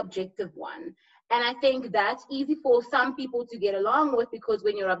I'm the objective one. And I think that's easy for some people to get along with, because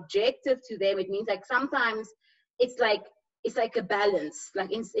when you're objective to them, it means like sometimes it's like a balance,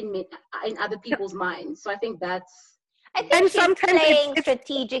 like in other people's minds. So I think that's. I think And she's sometimes playing it's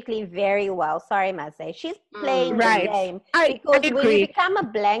strategically very well. Sorry, Mase. She's playing the right. game I because when you agree. become a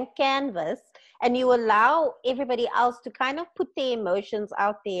blank canvas and you allow everybody else to kind of put their emotions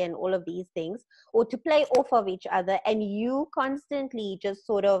out there and all of these things, or to play off of each other, and you constantly just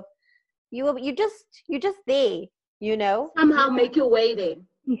sort of you're just there, you know. Somehow make your way there.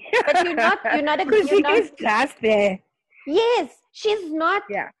 But you're not Because she you're not. is just there. Yes, she's not.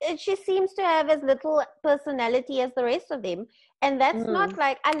 Yeah. She seems to have as little personality as the rest of them, and that's not Mm.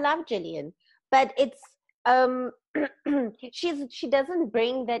 like I love Gillian, but it's um, she doesn't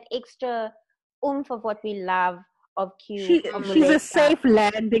bring that extra oomph of what we love of Q, of She's a Muleka. safe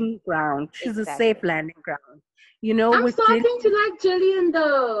landing ground. She's a safe Exactly. landing ground. You know, I'm with starting to like Jillian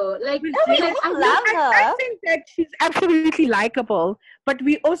though. Like, with We Jillian, all I love I her. think that she's absolutely likable, but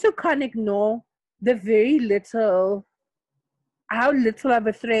we also can't ignore the very little, how little of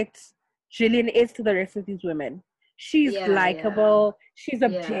a threat Jillian is to the rest of these women. She's yeah, likable. She's yeah.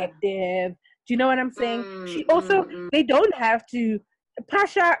 objective. Do you know what I'm saying? She Mm, also, mm, mm. they don't have to.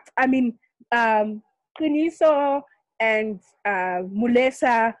 Pasha, I mean, Kuniso and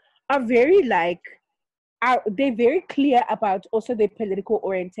Mulesa are very they're very clear about also their political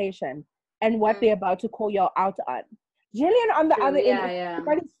orientation and what they're about to call y'all out on. Jillian, on the True, other end, yeah, is yeah.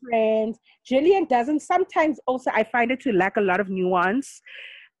 everybody's friend. Jillian doesn't sometimes also, I find it to lack a lot of nuance.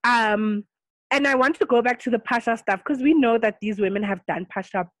 And I want to go back to the Pasha stuff because we know that these women have done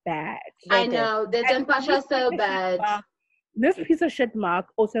Pasha bad. I They did. know. They've done Pasha so bad. This piece of shit Mark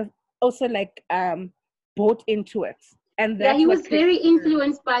also like bought into it. And Yeah, that's he what was very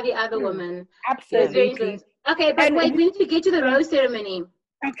influenced by the other Hmm. woman. He was very Absolutely. influenced. Okay, but And wait, we need to get to the rose ceremony.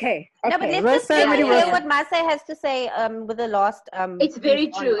 Okay. No, but let's Rose just ceremony, hear rose what Mase has to say with the last It's piece very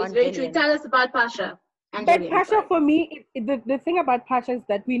true. It's on very true. Gillian. Tell us about Pasha and But Jillian. Pasha, Sorry. for me, the thing about Pasha is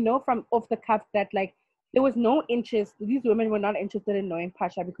that we know from off the cuff that like there was no interest. These women were not interested in knowing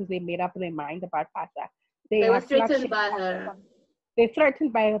Pasha because they made up their mind about Pasha. They were have slut threatened shamed by Pasha. her. They're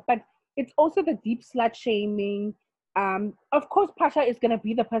threatened by her, but it's also the deep slut shaming. Of course, Pasha is gonna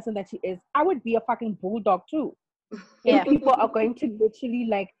be the person that she is. I would be a fucking bulldog too. Yeah. If people are going to literally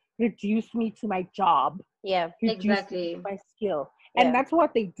like reduce me to my job, Yeah. reduce me Exactly. to my skill. Yeah. And that's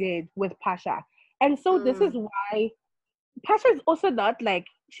what they did with Pasha. And so this is why Pasha is also not like,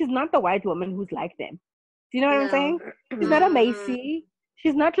 she's not the white woman who's like them. Do you know what I'm No. saying? She's not a Macy.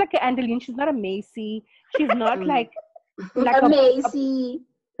 She's not like an Angeline. She's not a Macy. She's not like A Macy.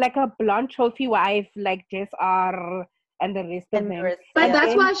 like a blonde trophy wife like Jess R and the rest of And them. Marissa. But Yeah.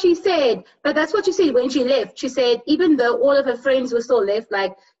 that's why she said, but that's what she said when she left. She said, even though all of her friends were still left,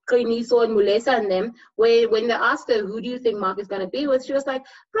 like Kriniso and Mulesa and them, when they asked her, who do you think Mark is going to be with? She was like,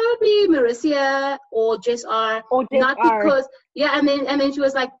 probably Marissa or Jess R. Or Jess Not R. because, yeah, and then she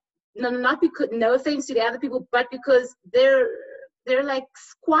was like, no, not because, no offense to the other people, but because they're like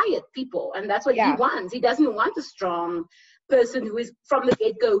quiet people, and that's what he wants. He doesn't want a strong person who is from the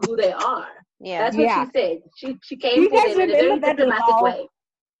get-go who they are. Yeah. That's what she said. She came for them in a very diplomatic way.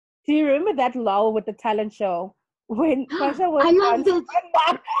 Do you remember that lull with the talent show when Pasha was I loved dancing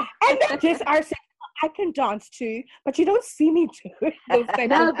it. and then Jess R said, I can dance too, but you don't see me do it.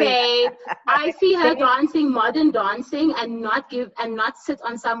 No, babe. I see her dancing modern dancing and not sit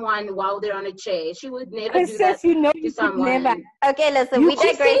on someone while they're on a chair. She would never do that you know to you someone. never. Okay, listen, we She said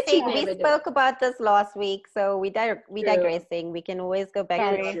she'd digressing. We never do spoke about this last week, so we digressing. We can always go back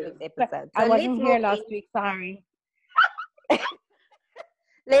to last week's episode. So I wasn't here last in, week, sorry.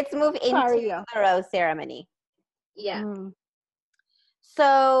 Let's move into Sorry. the rose ceremony. Yeah.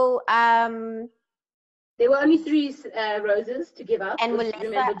 So, there were only 3 roses to give out. and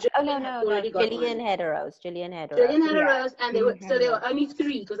remember, Gillian had a rose. Gillian had a rose, and there were only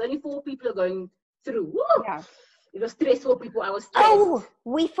 3 because only 4 people are going through. Woo! Yeah. It was stressful, people. I was stressed. Oh,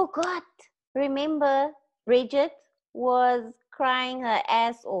 we forgot. Remember, Bridget was crying her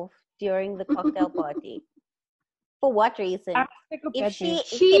ass off during the cocktail party. For what reason? If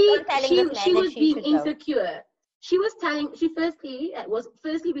she was being insecure. She was telling. She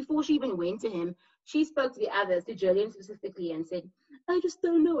firstly before she even went to him, she spoke to the others, to Jillian specifically, and said, "I just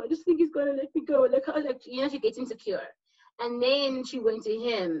don't know. I just think he's gonna let me go." She gets insecure, and then she went to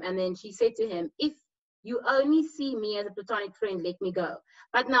him, and then she said to him, "If you only see me as a platonic friend, let me go."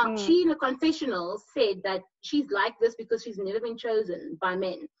 But now she, in a confessional, said that she's like this because she's never been chosen by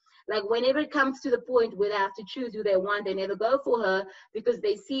men. Like whenever it comes to the point where they have to choose who they want, they never go for her because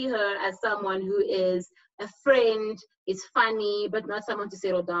they see her as someone who is a friend, is funny, but not someone to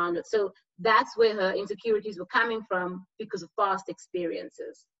settle down with. So that's where her insecurities were coming from because of past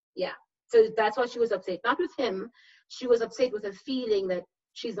experiences. Yeah. So that's why she was upset. Not with him. She was upset with her feeling that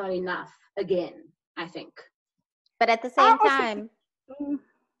she's not enough again, I think. But at the I same also time, mm,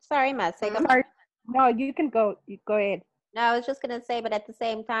 sorry, Matt, say go. sorry. No, you can go. You go ahead. No, I was just gonna say, but at the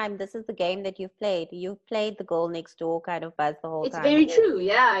same time, this is the game that you've played. You've played the girl next door kind of buzz the whole It's time, very or true.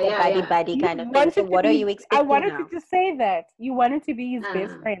 Yeah, the yeah, buddy yeah. buddy You kind of thing. So wanted to what are you be. I expecting wanted now? to say that you wanted to be his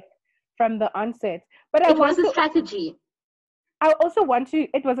best Uh, friend from the onset, but I it want was a to. strategy. I also want to.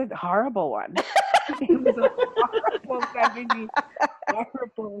 It was a horrible one. It was a horrible strategy.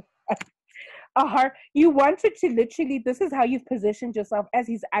 Horrible. You wanted to literally. This is how you've positioned yourself as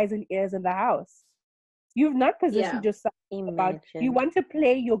his eyes and ears in the house. You've not positioned Yeah. yourself about. You Imagine. want to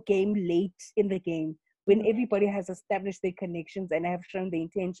play your game late in the game when everybody has established their connections and have shown their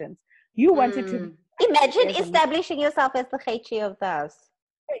intentions. You wanted to. Mm. Imagine Yes, and- establishing yourself as the Hechi of the house.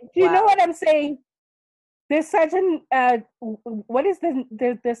 Do you know Wow. what I'm saying? There's Sergeant. What is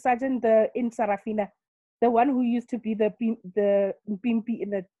the sergeant in Sarafina? The one who used to be the pimpy in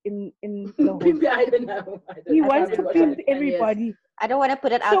the hood. I don't know. He I wants don't to know. pimp everybody. I don't want to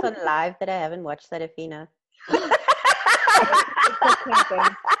put it out So- on live that I haven't watched Sarafina.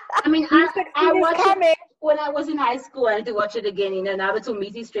 I mean, He's I he's watched it coming. when I was in high school. I had to watch it again. Now that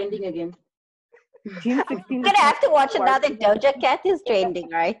Tumisi is trending again. June 16th. I'm gonna have to watch it now that Doja Cat is trending,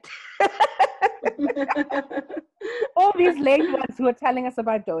 right? All these late ones who are telling us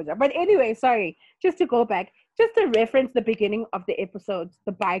about Doja. But anyway, sorry, just to go back, just to reference the beginning of the episodes,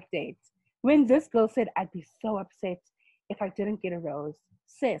 the bike date. When this girl said, I'd be so upset if I didn't get a rose.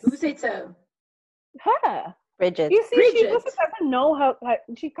 Sis, Who said so? her. Bridget. You see, she Bridget. also doesn't know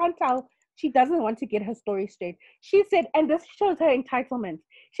she can't tell. She doesn't want to get her story straight. She said, and this shows her entitlement.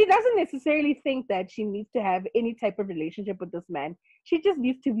 She doesn't necessarily think that she needs to have any type of relationship with this man. She just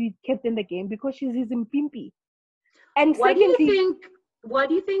needs to be kept in the game because she's his impimpi. And What do secondly, you think? What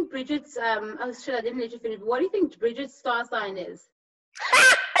do you think Bridget's? Oh shit! I didn't let you finish. What do you think Bridget's star sign is?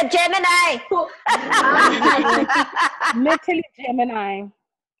 A Gemini. literally Gemini.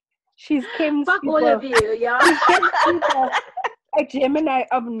 She's Kim's Fuck all of you, yeah. Kim's people. A Gemini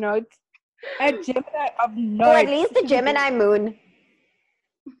of note. A Gemini of note. Or at least a Gemini moon.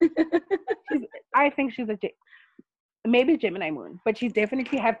 I think she's maybe Gemini moon, but she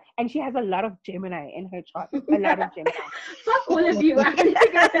definitely and she has a lot of Gemini in her chart. A lot of Gemini. Fuck all of you. I need to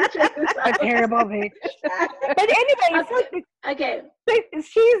go and check this A out. terrible bitch. But anyway, Okay.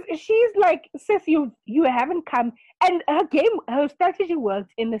 she's like, sis, you haven't come, and her strategy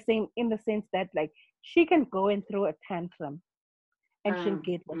worked in the sense that like she can go and throw a tantrum, and she'll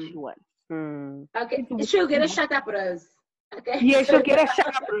get what she wants. Okay. She'll get a shut up, Rose. Okay. Yeah, she'll get a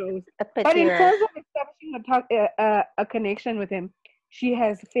shut up rose. A But in pity. terms of establishing a connection with him, she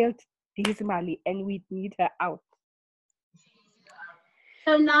has failed dismally, and we need her out.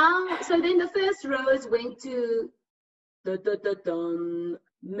 So then the first rose went to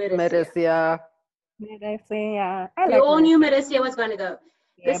Marissa. Marissa. We all knew Marissa was going to go.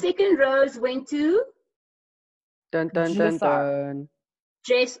 The Yep. second rose went to Dun dun dun dun.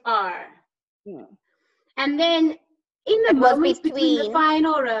 Jess R. Yeah. And then in the It was moments between the between-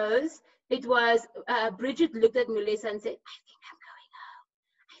 final rows, it was Bridget looked at Melissa and said,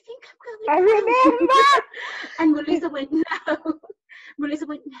 I think I'm going I home. remember. And Melissa went, no. Melissa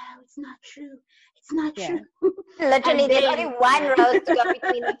went, no, it's not true. It's not Yeah. true. Literally, And there's then- only one rose to go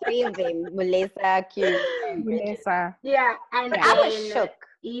between the three of them. Melissa, Q, and Bridget. Melissa. Yeah, and But I was then shook.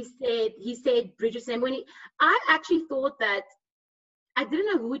 he said Bridget's name. I actually thought that, I didn't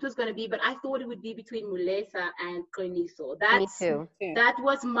know who it was going to be, but I thought it would be between Mulesa and Koniso. Me too. That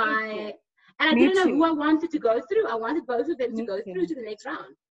was my, and I Me didn't know too. who I wanted to go through. I wanted both of them to Me go too. through to the next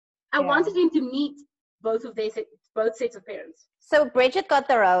round. I Yeah. wanted him to meet both sets of parents. So Bridget got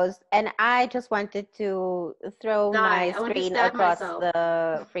the rose, and I just wanted to throw Die. my I want to screen stab across myself.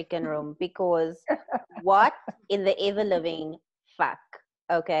 the freaking room because what in the ever living fuck?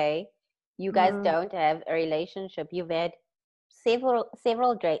 Okay, you guys Mm. don't have a relationship. You've had several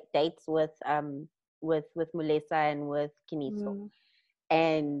dates with Melissa and with Kiniso, Mm.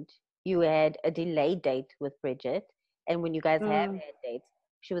 and you had a delayed date with Bridget. And when you guys have Mm. had dates,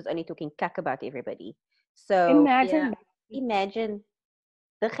 she was only talking cuck about everybody. So Imagine. imagine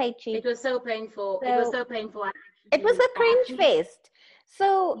the Hechi. It was so painful. It So- was so painful. It was a cringe fest.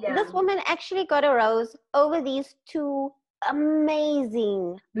 So Yeah. this woman actually got a rose over these two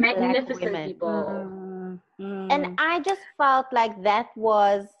amazing black Magnificent women. people. And I just felt like that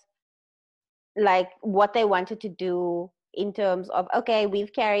was like what they wanted to do in terms of, okay,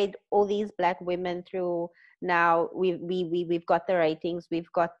 we've carried all these black women through. Now we've got the ratings,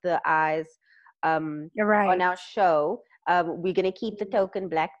 we've got the eyes You're right. on our show. We're gonna keep the token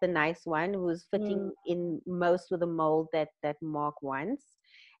black, the nice one, who's fitting in most with the mold that Mark wants.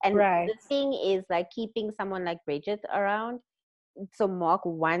 And Right. the thing is, like, keeping someone like Bridget around. So Mark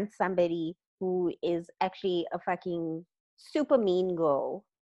wants somebody who is actually a fucking super mean girl.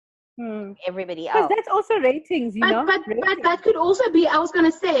 Everybody Because else. that's also ratings, you know. But that could also be, I was going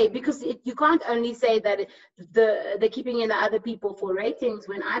to say, because you can't only say that they're keeping in the other people for ratings,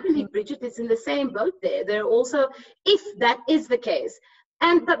 when I believe Bridget is in the same boat there. They're also, if that is the case.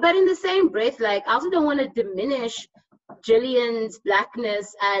 And but in the same breath, like, I also don't want to diminish Gillian's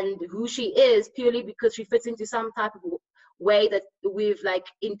blackness and who she is purely because she fits into some type of way that we've like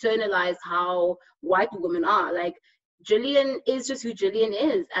internalized how white women are. Like, Gillian is just who Gillian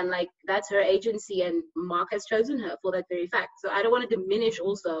is, and like that's her agency, and Mark has chosen her for that very fact. So I don't want to diminish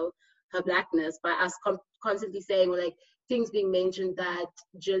also her blackness by us constantly saying, like, things being mentioned that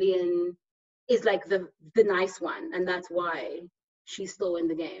Gillian is like the nice one, and that's why she's still in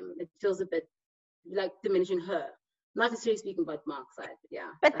the game. It feels a bit like diminishing her. Not necessarily speaking about Mark's side, but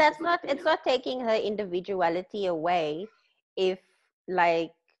yeah. But that's my not, opinion. it's not taking her individuality away if,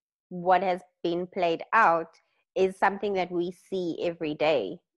 like, what has been played out is something that we see every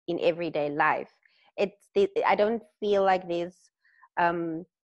day in everyday life. I don't feel like there's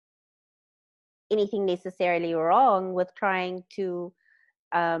anything necessarily wrong with trying to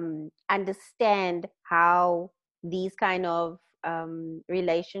understand how these kind of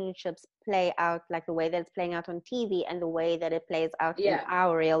relationships play out, like the way that it's playing out on TV and the way that it plays out in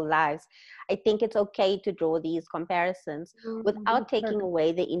our real lives. I think it's okay to draw these comparisons without taking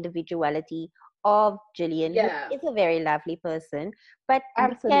away the individuality of Gillian, who is a very lovely person, but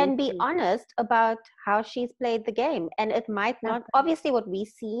we can be honest about how she's played the game. And it might not, obviously what we're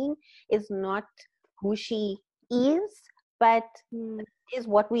seeing is not who she is, but is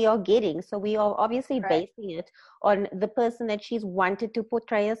what we are getting. So we are obviously basing it on the person that she's wanted to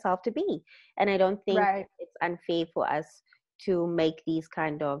portray herself to be. And I don't think it's unfair for us to make these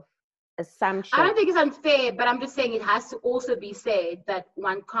kind of assumptions. I don't think it's unfair, but I'm just saying it has to also be said that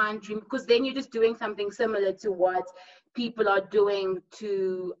one can't dream, because then you're just doing something similar to what people are doing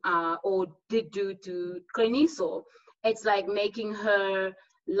to or did do to Creniso. It's like making her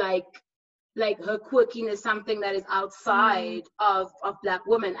like her quirkiness something that is outside of Black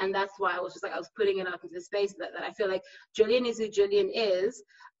women. And that's why I was putting it out into the space that I feel like Gillian is who Gillian is,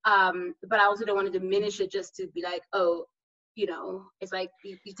 but I also don't want to diminish it just to be like, oh, you know, it's like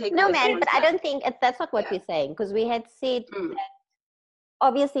you take no man, but I don't think that's not what we're saying, because we had said that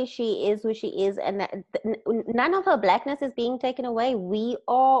obviously she is who she is, and that none of her blackness is being taken away. We are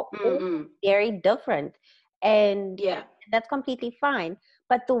all very different, and that's completely fine.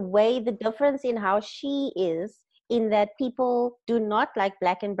 But the way, the difference in how she is, in that people do not like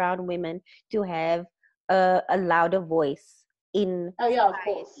Black and brown women to have a louder voice in society. Of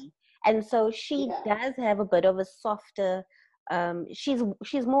course. And so she does have a bit of a softer, she's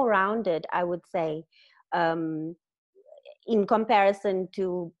more rounded, I would say, in comparison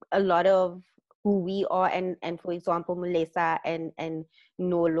to a lot of who we are, and for example Mulesa and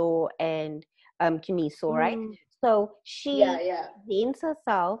Nolo and Kimiso, right? So she presents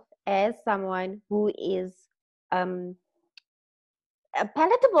herself as someone who is palatable,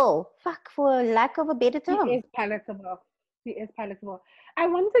 for lack of a better term. She is palatable. I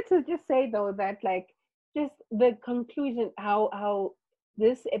wanted to just say though that, like, just the conclusion, how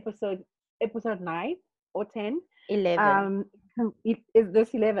this episode 9 or 10, 11, is this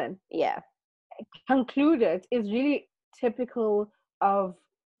 11 concluded, is really typical of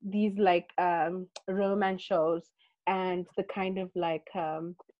these like romance shows and the kind of like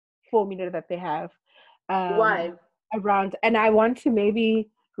formula that they have around. And I want to maybe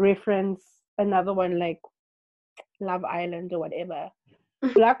reference another one like Love Island or whatever.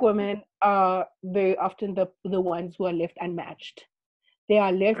 Black women are very often the ones who are left unmatched. They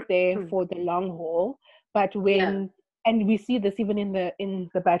are left there for the long haul, but when and we see this even in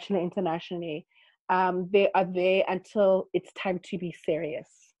the Bachelor internationally, they are there until it's time to be serious.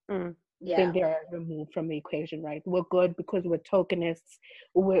 Then they are removed from the equation, right? We're good because we're tokenists.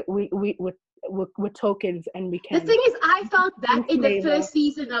 We're tokens, and we can. The thing is, I felt that in the first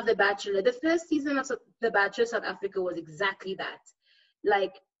season of The Bachelor. The first season of The Bachelor South Africa was exactly that.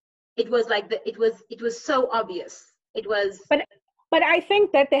 Like, it was like it was so obvious. It was. But I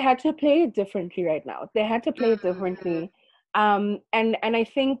think that they had to play it differently right now. They had to play it differently. And I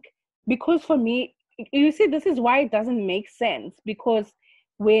think, because for me, you see, this is why it doesn't make sense, because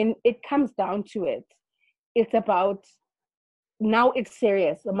when it comes down to it, it's about, now it's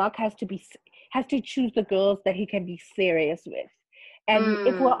serious. Mark has to choose the girls that he can be serious with. And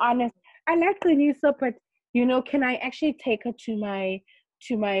if we're honest, I like Creniso, but you know, can I actually take her to my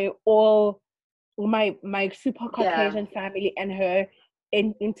super Caucasian family and her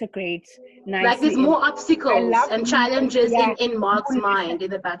integrate Like nicely. there's more obstacles love and Mulesa, challenges yeah. in Mark's Mulesa. mind, in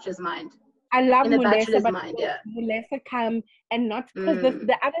the Bachelor's mind. I love In the Mulesa, Bachelor's but mind, yeah. Mulesa come and not because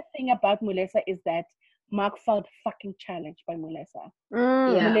the other thing about Mulesa is that Mark felt fucking challenged by Mulesa.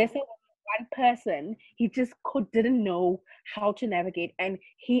 Yeah. Mulesa was one person he just didn't know how to navigate, and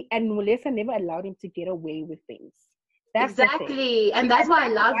Mulesa never allowed him to get away with things. That's the thing. Exactly, and that's why I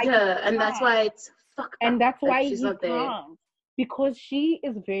loved her, and that's why it's fucked up. And that's why she's he not there. can't, because she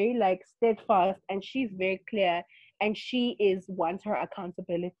is very like steadfast and she's very clear, and she wants her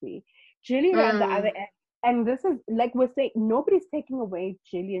accountability. Jillian on the other end, and this is like we're saying, nobody's taking away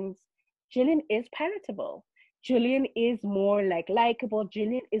Jillian is palatable. Jillian is more like likable.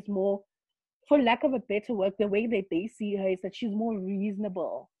 Jillian is more, for lack of a better word, the way that they see her is that she's more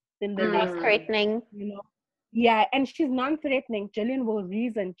reasonable than the rest. Threatening. You know? Yeah, and she's non-threatening. Jillian will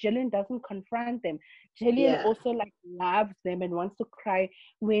reason. Jillian doesn't confront them. Jillian also like loves them and wants to cry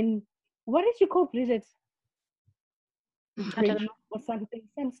when, what did you call Bridget? Bridget or something,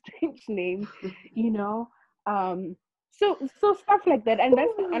 some strange name, you know. So stuff like that, and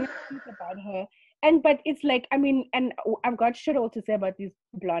that's the honest truth about her. And but it's like, I mean, and I've got shit all to say about these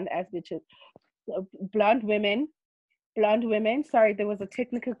blonde ass bitches, blonde women. Sorry, there was a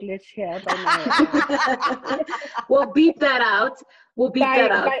technical glitch here. We'll beep that out. With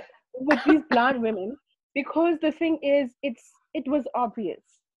these blonde women, because the thing is, it was obvious.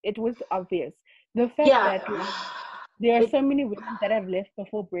 The fact that there are so many women that have left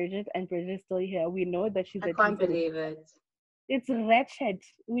before Bridget, and Bridget's still here. We know that she's. I can't believe it. It's wretched.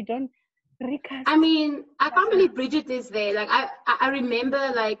 We don't. I mean, I can't believe Bridget is there. Like, I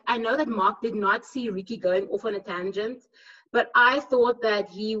remember, like, I know that Mark did not see Ricky going off on a tangent, but I thought that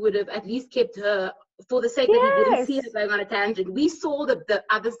he would have at least kept her for the sake that he didn't see her going on a tangent. We saw the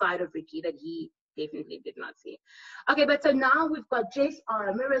other side of Ricky that he definitely did not see. Okay, but so now we've got Jess,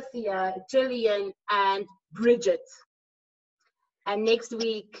 Marcia, Jillian, and Bridget. And next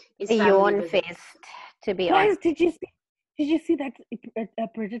week is a yawn fest, to be honest. Did you see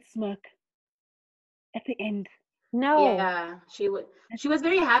that Bridget smirk at the end? No. Yeah, she was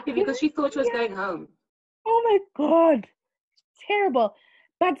very happy because she thought she was going home. Oh my God, terrible.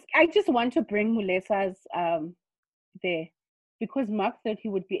 But I just want to bring Mulesa's there, because Mark thought he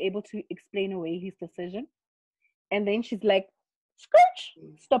would be able to explain away his decision, and then she's like, "Scratch,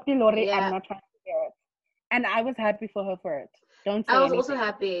 stop the lorry. Yeah. I'm not trying to hear it." And I was happy for her for it. Don't say I was anything. also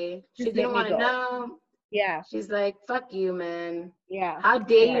happy. She Just didn't let me want to go. know. Yeah. She's like, fuck you, man. Yeah. How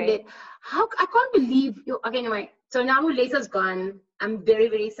dare you I can't believe you. Okay, anyway. So now Mulesa's gone. I'm very,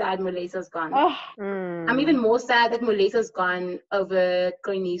 very sad Mulesa's gone. Oh. I'm even more sad that Mulesa's gone over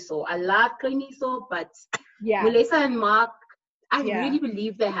Koiniso. I love Koiniso, but Mulesa and Mark, I really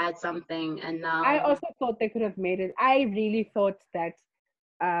believe they had something, and now I also thought they could have made it. I really thought that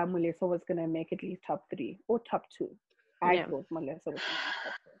Mulesa was gonna make at least top 3 or top 2. I thought Mulesa was gonna make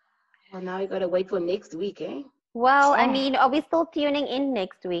top 2. Well, now you gotta wait for next week, eh? Well, I mean, are we still tuning in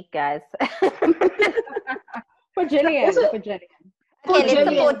next week, guys? For Jillian. Okay, let's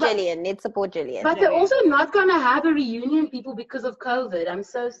support Jillian. But they're also not gonna have a reunion, people, because of COVID. I'm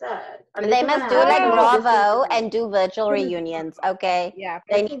so sad. They must do like Bravo and do virtual reunions, okay? Yeah.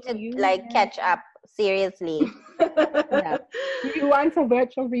 They need to like catch up, seriously. You want a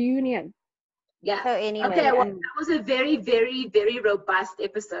virtual reunion? Yeah. So anyway. Okay, well, that was a very, very, very robust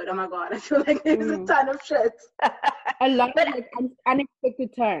episode. Oh my God, I feel like there was a ton of shit. A lot of like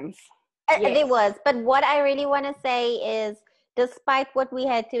unexpected turns. It was. But what I really want to say is, despite what we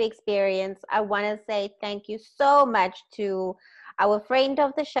had to experience, I want to say thank you so much to our friend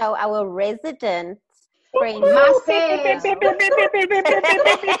of the show, our resident friend.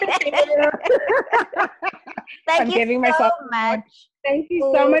 Thank you so much. Thank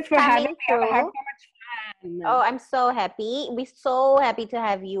you so much for having me. I had so much fun. Oh, I'm so happy. We're so happy to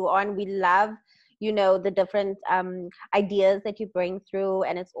have you on. We love, the different ideas that you bring through,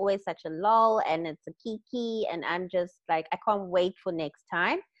 and it's always such a lull, and it's a kiki, and I'm just like, I can't wait for next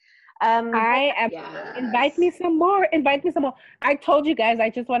time. Invite me some more. I told you guys, I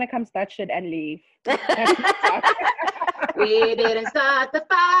just want to come start shit and leave. We didn't start the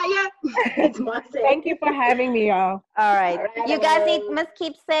fire. Thank you for having me, y'all. All right. You guys must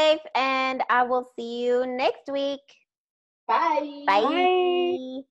keep safe, and I will see you next week. Bye. Bye.